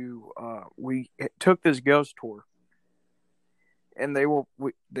up to we took this ghost tour, and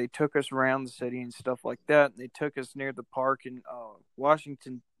they took us around the city and stuff like that. And they took us near the park in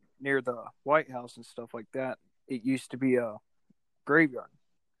Washington, near the White House and stuff like that. It used to be a graveyard.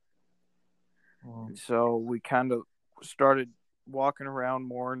 And so we kind of started walking around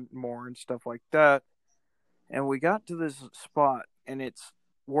more and more and stuff like that. And we got to this spot, and it's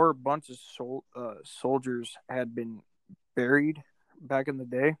where a bunch of soldiers had been buried back in the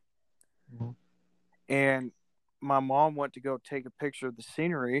day. Mm-hmm. And my mom went to go take a picture of the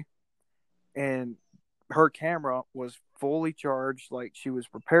scenery, and her camera was fully charged, like she was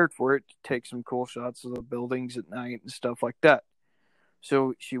prepared for it to take some cool shots of the buildings at night and stuff like that.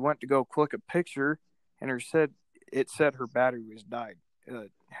 So she went to go click a picture, and it said her battery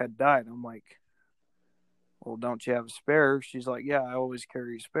had died. I'm like, well, don't you have a spare? She's like, yeah, I always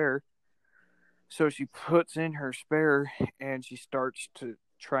carry a spare. So she puts in her spare, and she starts to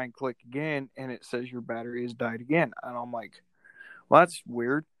try and click again, and it says your battery has died again. And I'm like, well, that's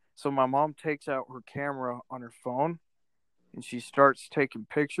weird. So my mom takes out her camera on her phone, and she starts taking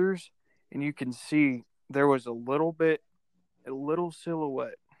pictures, and you can see there was a little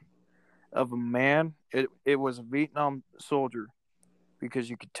silhouette of a man. It was a Vietnam soldier, because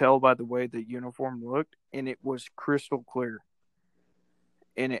you could tell by the way the uniform looked, and it was crystal clear.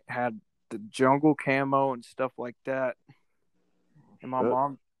 And it had the jungle camo and stuff like that. And my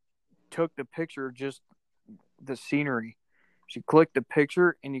mom took the picture of just the scenery. She clicked the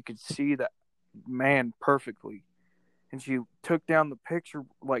picture, and you could see that man perfectly. And she took down the picture,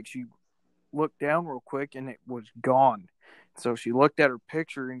 like she looked down real quick, and it was gone. So she looked at her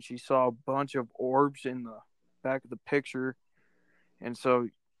picture, and she saw a bunch of orbs in the back of the picture. And so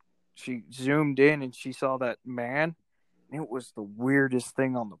she zoomed in, and she saw that man. It was the weirdest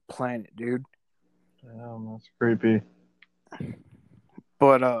thing on the planet, dude. Damn, that's creepy.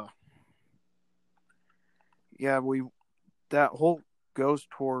 But yeah, that whole ghost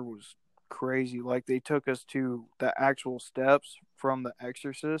tour was crazy. Like, they took us to the actual steps from The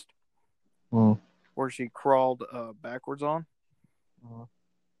Exorcist, where she crawled backwards on.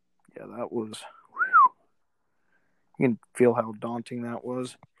 Yeah, that was. You can feel how daunting that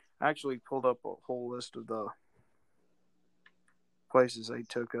was. I actually pulled up a whole list of the places they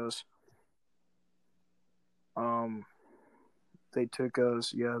took us. They took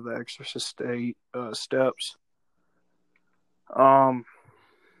us, the Exorcist steps. And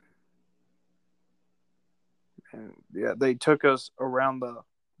yeah, they took us around the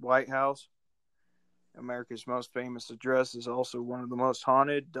White House. America's most famous address is also one of the most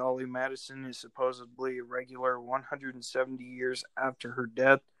haunted. Dolly Madison is supposedly a regular 170 years after her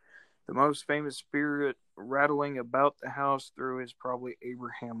death. The most famous spirit rattling about the house through is probably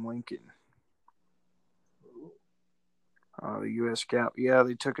Abraham Lincoln. The U.S. Cap. Yeah,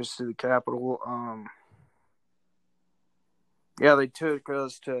 they took us to the Capitol. Yeah, they took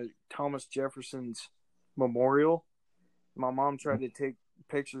us to Thomas Jefferson's memorial. My mom tried to take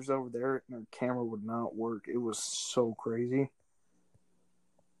pictures over there, and her camera would not work. It was so crazy.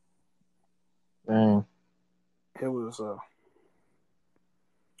 Dang. It was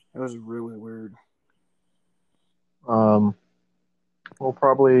really weird. We'll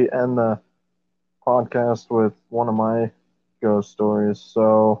probably end the podcast with one of my ghost stories.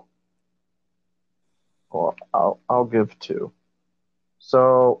 So, well, I'll give two.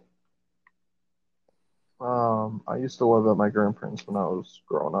 So, I used to live at my grandparents' when I was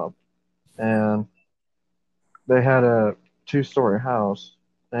growing up, and they had a two-story house,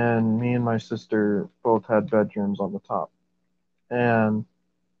 and me and my sister both had bedrooms on the top. And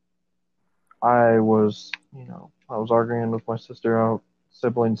I was arguing with my sister how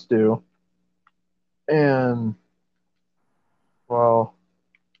siblings do. And, well,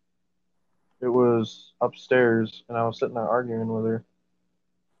 it was upstairs, and I was sitting there arguing with her.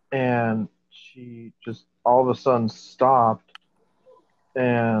 And she just all of a sudden stopped,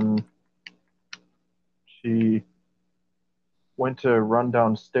 and she went to run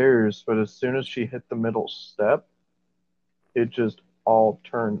downstairs. But as soon as she hit the middle step, it just all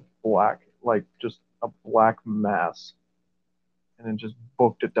turned black, like just a black mass. And it just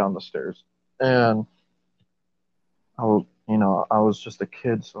booked it down the stairs. And I was just a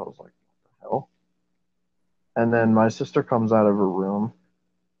kid, so I was like, what the hell? And then my sister comes out of her room,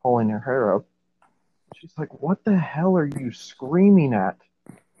 pulling her hair up, She's like, what the hell are you screaming at?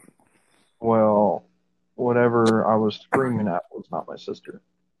 Well, whatever I was screaming at was not my sister.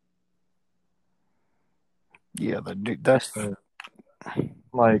 Yeah, that's So,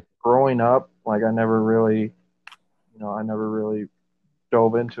 like growing up, like I never really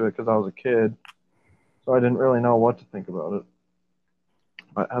dove into it because I was a kid, so I didn't really know what to think about it.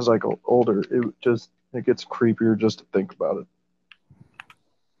 But as I got older, it gets creepier just to think about it.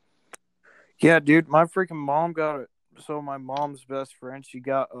 yeah, dude. My freaking mom got it. So my mom's best friend, she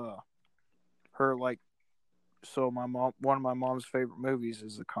got her like. So my mom, one of my mom's favorite movies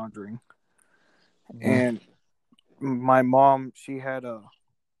is The Conjuring, Mm-hmm. and my mom, she had a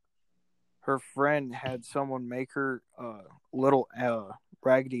her friend had someone make her a little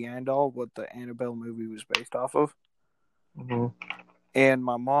Raggedy Ann doll, what the Annabelle movie was based off of, Mm-hmm. and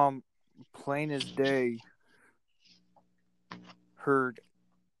my mom, plain as day, heard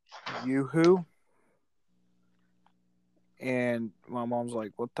Yoo-hoo, and my mom's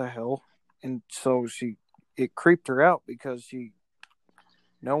like, "What the hell?" And so it creeped her out because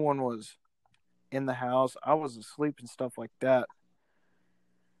no one was in the house. I was asleep and stuff like that.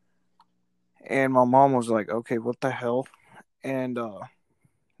 And my mom was like, okay, what the hell? And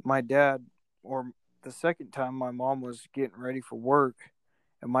my dad, or the second time, my mom was getting ready for work,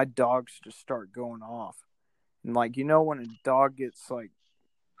 and my dogs just start going off. And like, when a dog gets like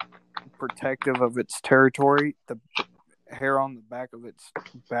protective of its territory, the hair on the back of its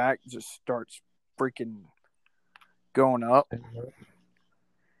back just starts freaking going up.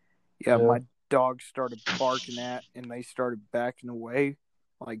 Yeah, Yeah. my dogs started barking at, and they started backing away,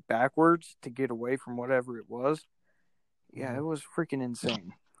 like backwards to get away from whatever it was. Yeah, it was freaking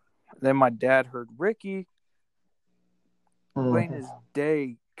insane. Then my dad heard Ricky plain Mm-hmm. as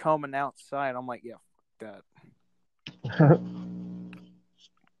day coming outside. I'm like, yeah, fuck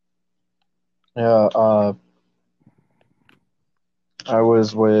Yeah. I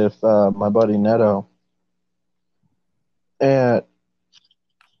was with my buddy Neto, and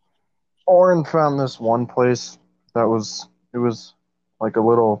Oren found this one place it was like a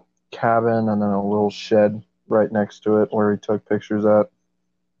little cabin and then a little shed right next to it where he took pictures at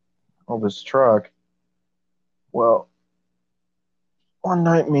of his truck. Well, one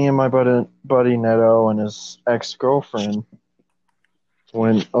night me and my buddy Neto and his ex-girlfriend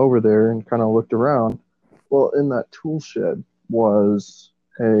went over there and kind of looked around. Well, in that tool shed was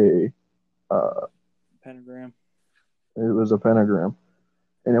a pentagram. it was a pentagram,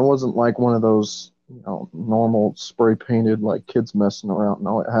 and it wasn't like one of those normal spray painted like kids messing around.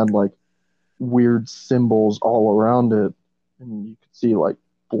 No, it had like weird symbols all around it, and you could see like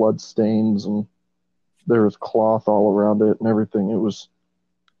blood stains, and there was cloth all around it and everything. It was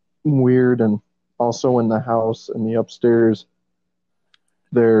weird. And also in the house in the upstairs,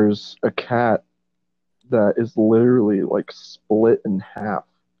 there's a cat that is literally like split in half,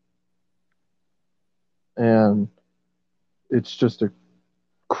 and it's just a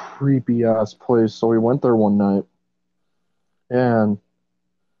creepy ass place. So we went there one night, and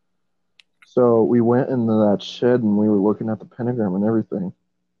so we went into that shed and we were looking at the pentagram and everything,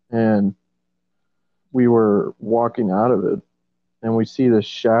 and we were walking out of it, and we see this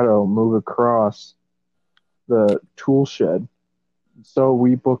shadow move across the tool shed. So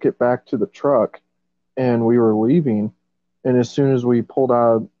we book it back to the truck, and we were leaving, and as soon as we pulled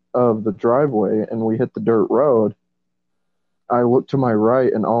out of the driveway and we hit the dirt road, I look to my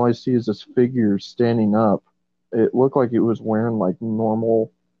right, and all I see is this figure standing up. It looked like it was wearing like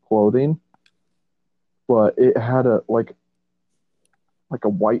normal clothing, but it had a white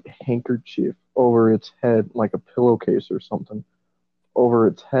handkerchief over its head, like a pillowcase or something over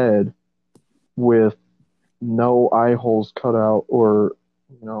its head, with no eye holes cut out, or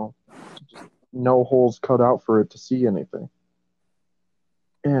you know just no holes cut out for it to see anything.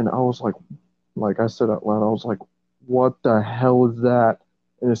 And I was like I said out loud, I was like, what the hell is that?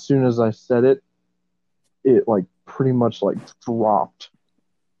 And as soon as I said it, it like pretty much like dropped.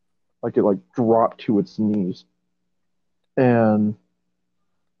 Like it like dropped to its knees. And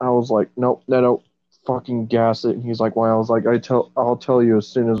I was like, nope, no, fucking gas it. And he's like, why? I was like, I'll tell you as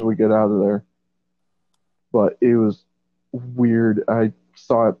soon as we get out of there. But it was weird. I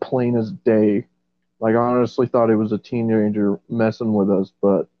saw it plain as day. Like I honestly thought it was a teenager messing with us,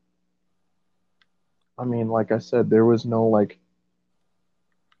 but I mean, like I said, there was no like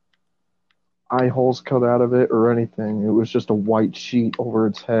eye holes cut out of it or anything. It was just a white sheet over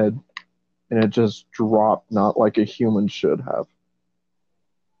its head, and it just dropped, not like a human should have.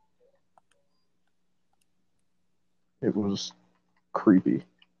 It was creepy.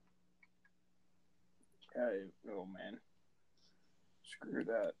 Oh man, screw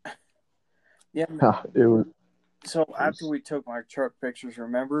that. Yeah. It was. So It after was we took my truck pictures,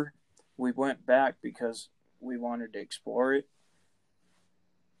 remember, we went back because we wanted to explore it,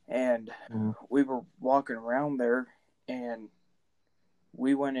 and mm, we were walking around there, and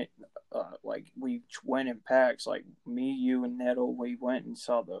we went in, we went in packs, like me, you, and Nettle. We went and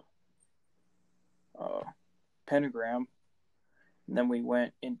saw the uh, pentagram, and then we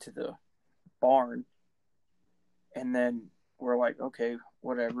went into the barn, and then we're like, okay,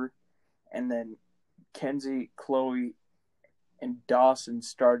 whatever. And then Kenzie, Chloe, and Dawson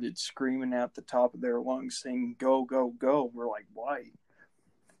started screaming at the top of their lungs, saying, "Go, go, go!" We're like, "Why?"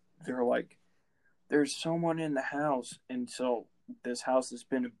 They're like, "There's someone in the house," and so this house has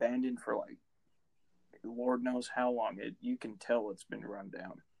been abandoned for like Lord knows how long. You can tell it's been run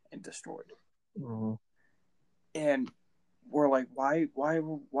down and destroyed. mm, And we're like, why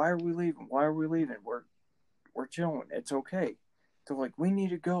are we leaving? Why are we leaving? We're chilling. It's okay. They're like, we need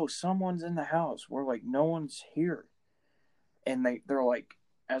to go. Someone's in the house. We're like, no one's here. And they're like,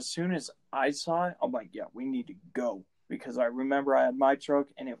 as soon as I saw it, I'm like, yeah, we need to go, because I remember I had my truck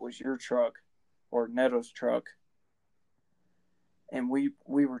and it was your truck or Neto's truck, and we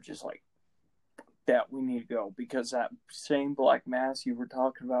were just like, that we need to go, because that same black mass you were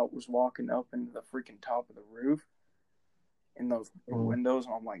talking about was walking up into the freaking top of the roof in those mm. windows.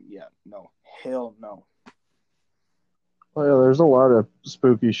 I'm like, yeah, no, hell no. Oh, yeah, there's a lot of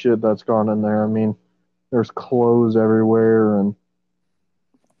spooky shit that's gone in there. I mean, there's clothes everywhere, and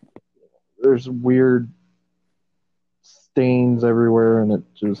there's weird stains everywhere, and it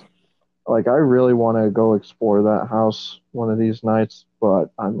just like I really want to go explore that house one of these nights,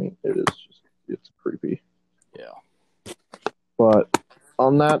 but I mean, it's creepy. Yeah. But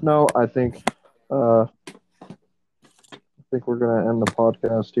on that note, I think we're gonna end the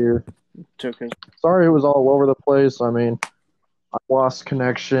podcast here. Took us. Sorry, it was all over the place. I mean, I lost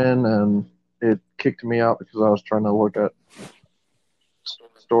connection and it kicked me out because I was trying to look at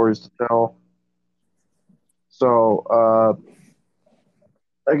stories to tell. So,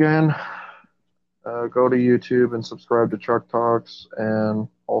 again, go to YouTube and subscribe to Truck Talks and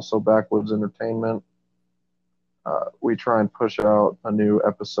also Backwoods Entertainment. We try and push out a new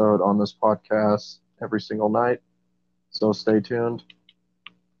episode on this podcast every single night, so stay tuned.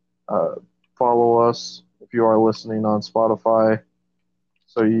 Uh, Follow us if you are listening on Spotify,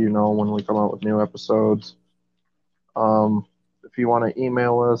 so you know when we come out with new episodes. If you want to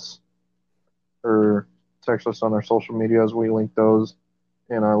email us or text us on our social medias, we link those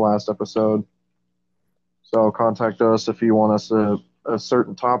in our last episode. So contact us if you want us a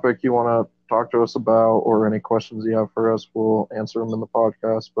certain topic you want to talk to us about, or any questions you have for us. We'll answer them in the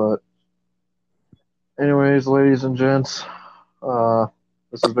podcast. But anyways, ladies and gents,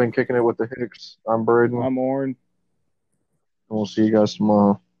 this has been Kicking It with the Hicks. I'm Braden, and I'm Oren. we'll see you guys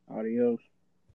tomorrow. Adios.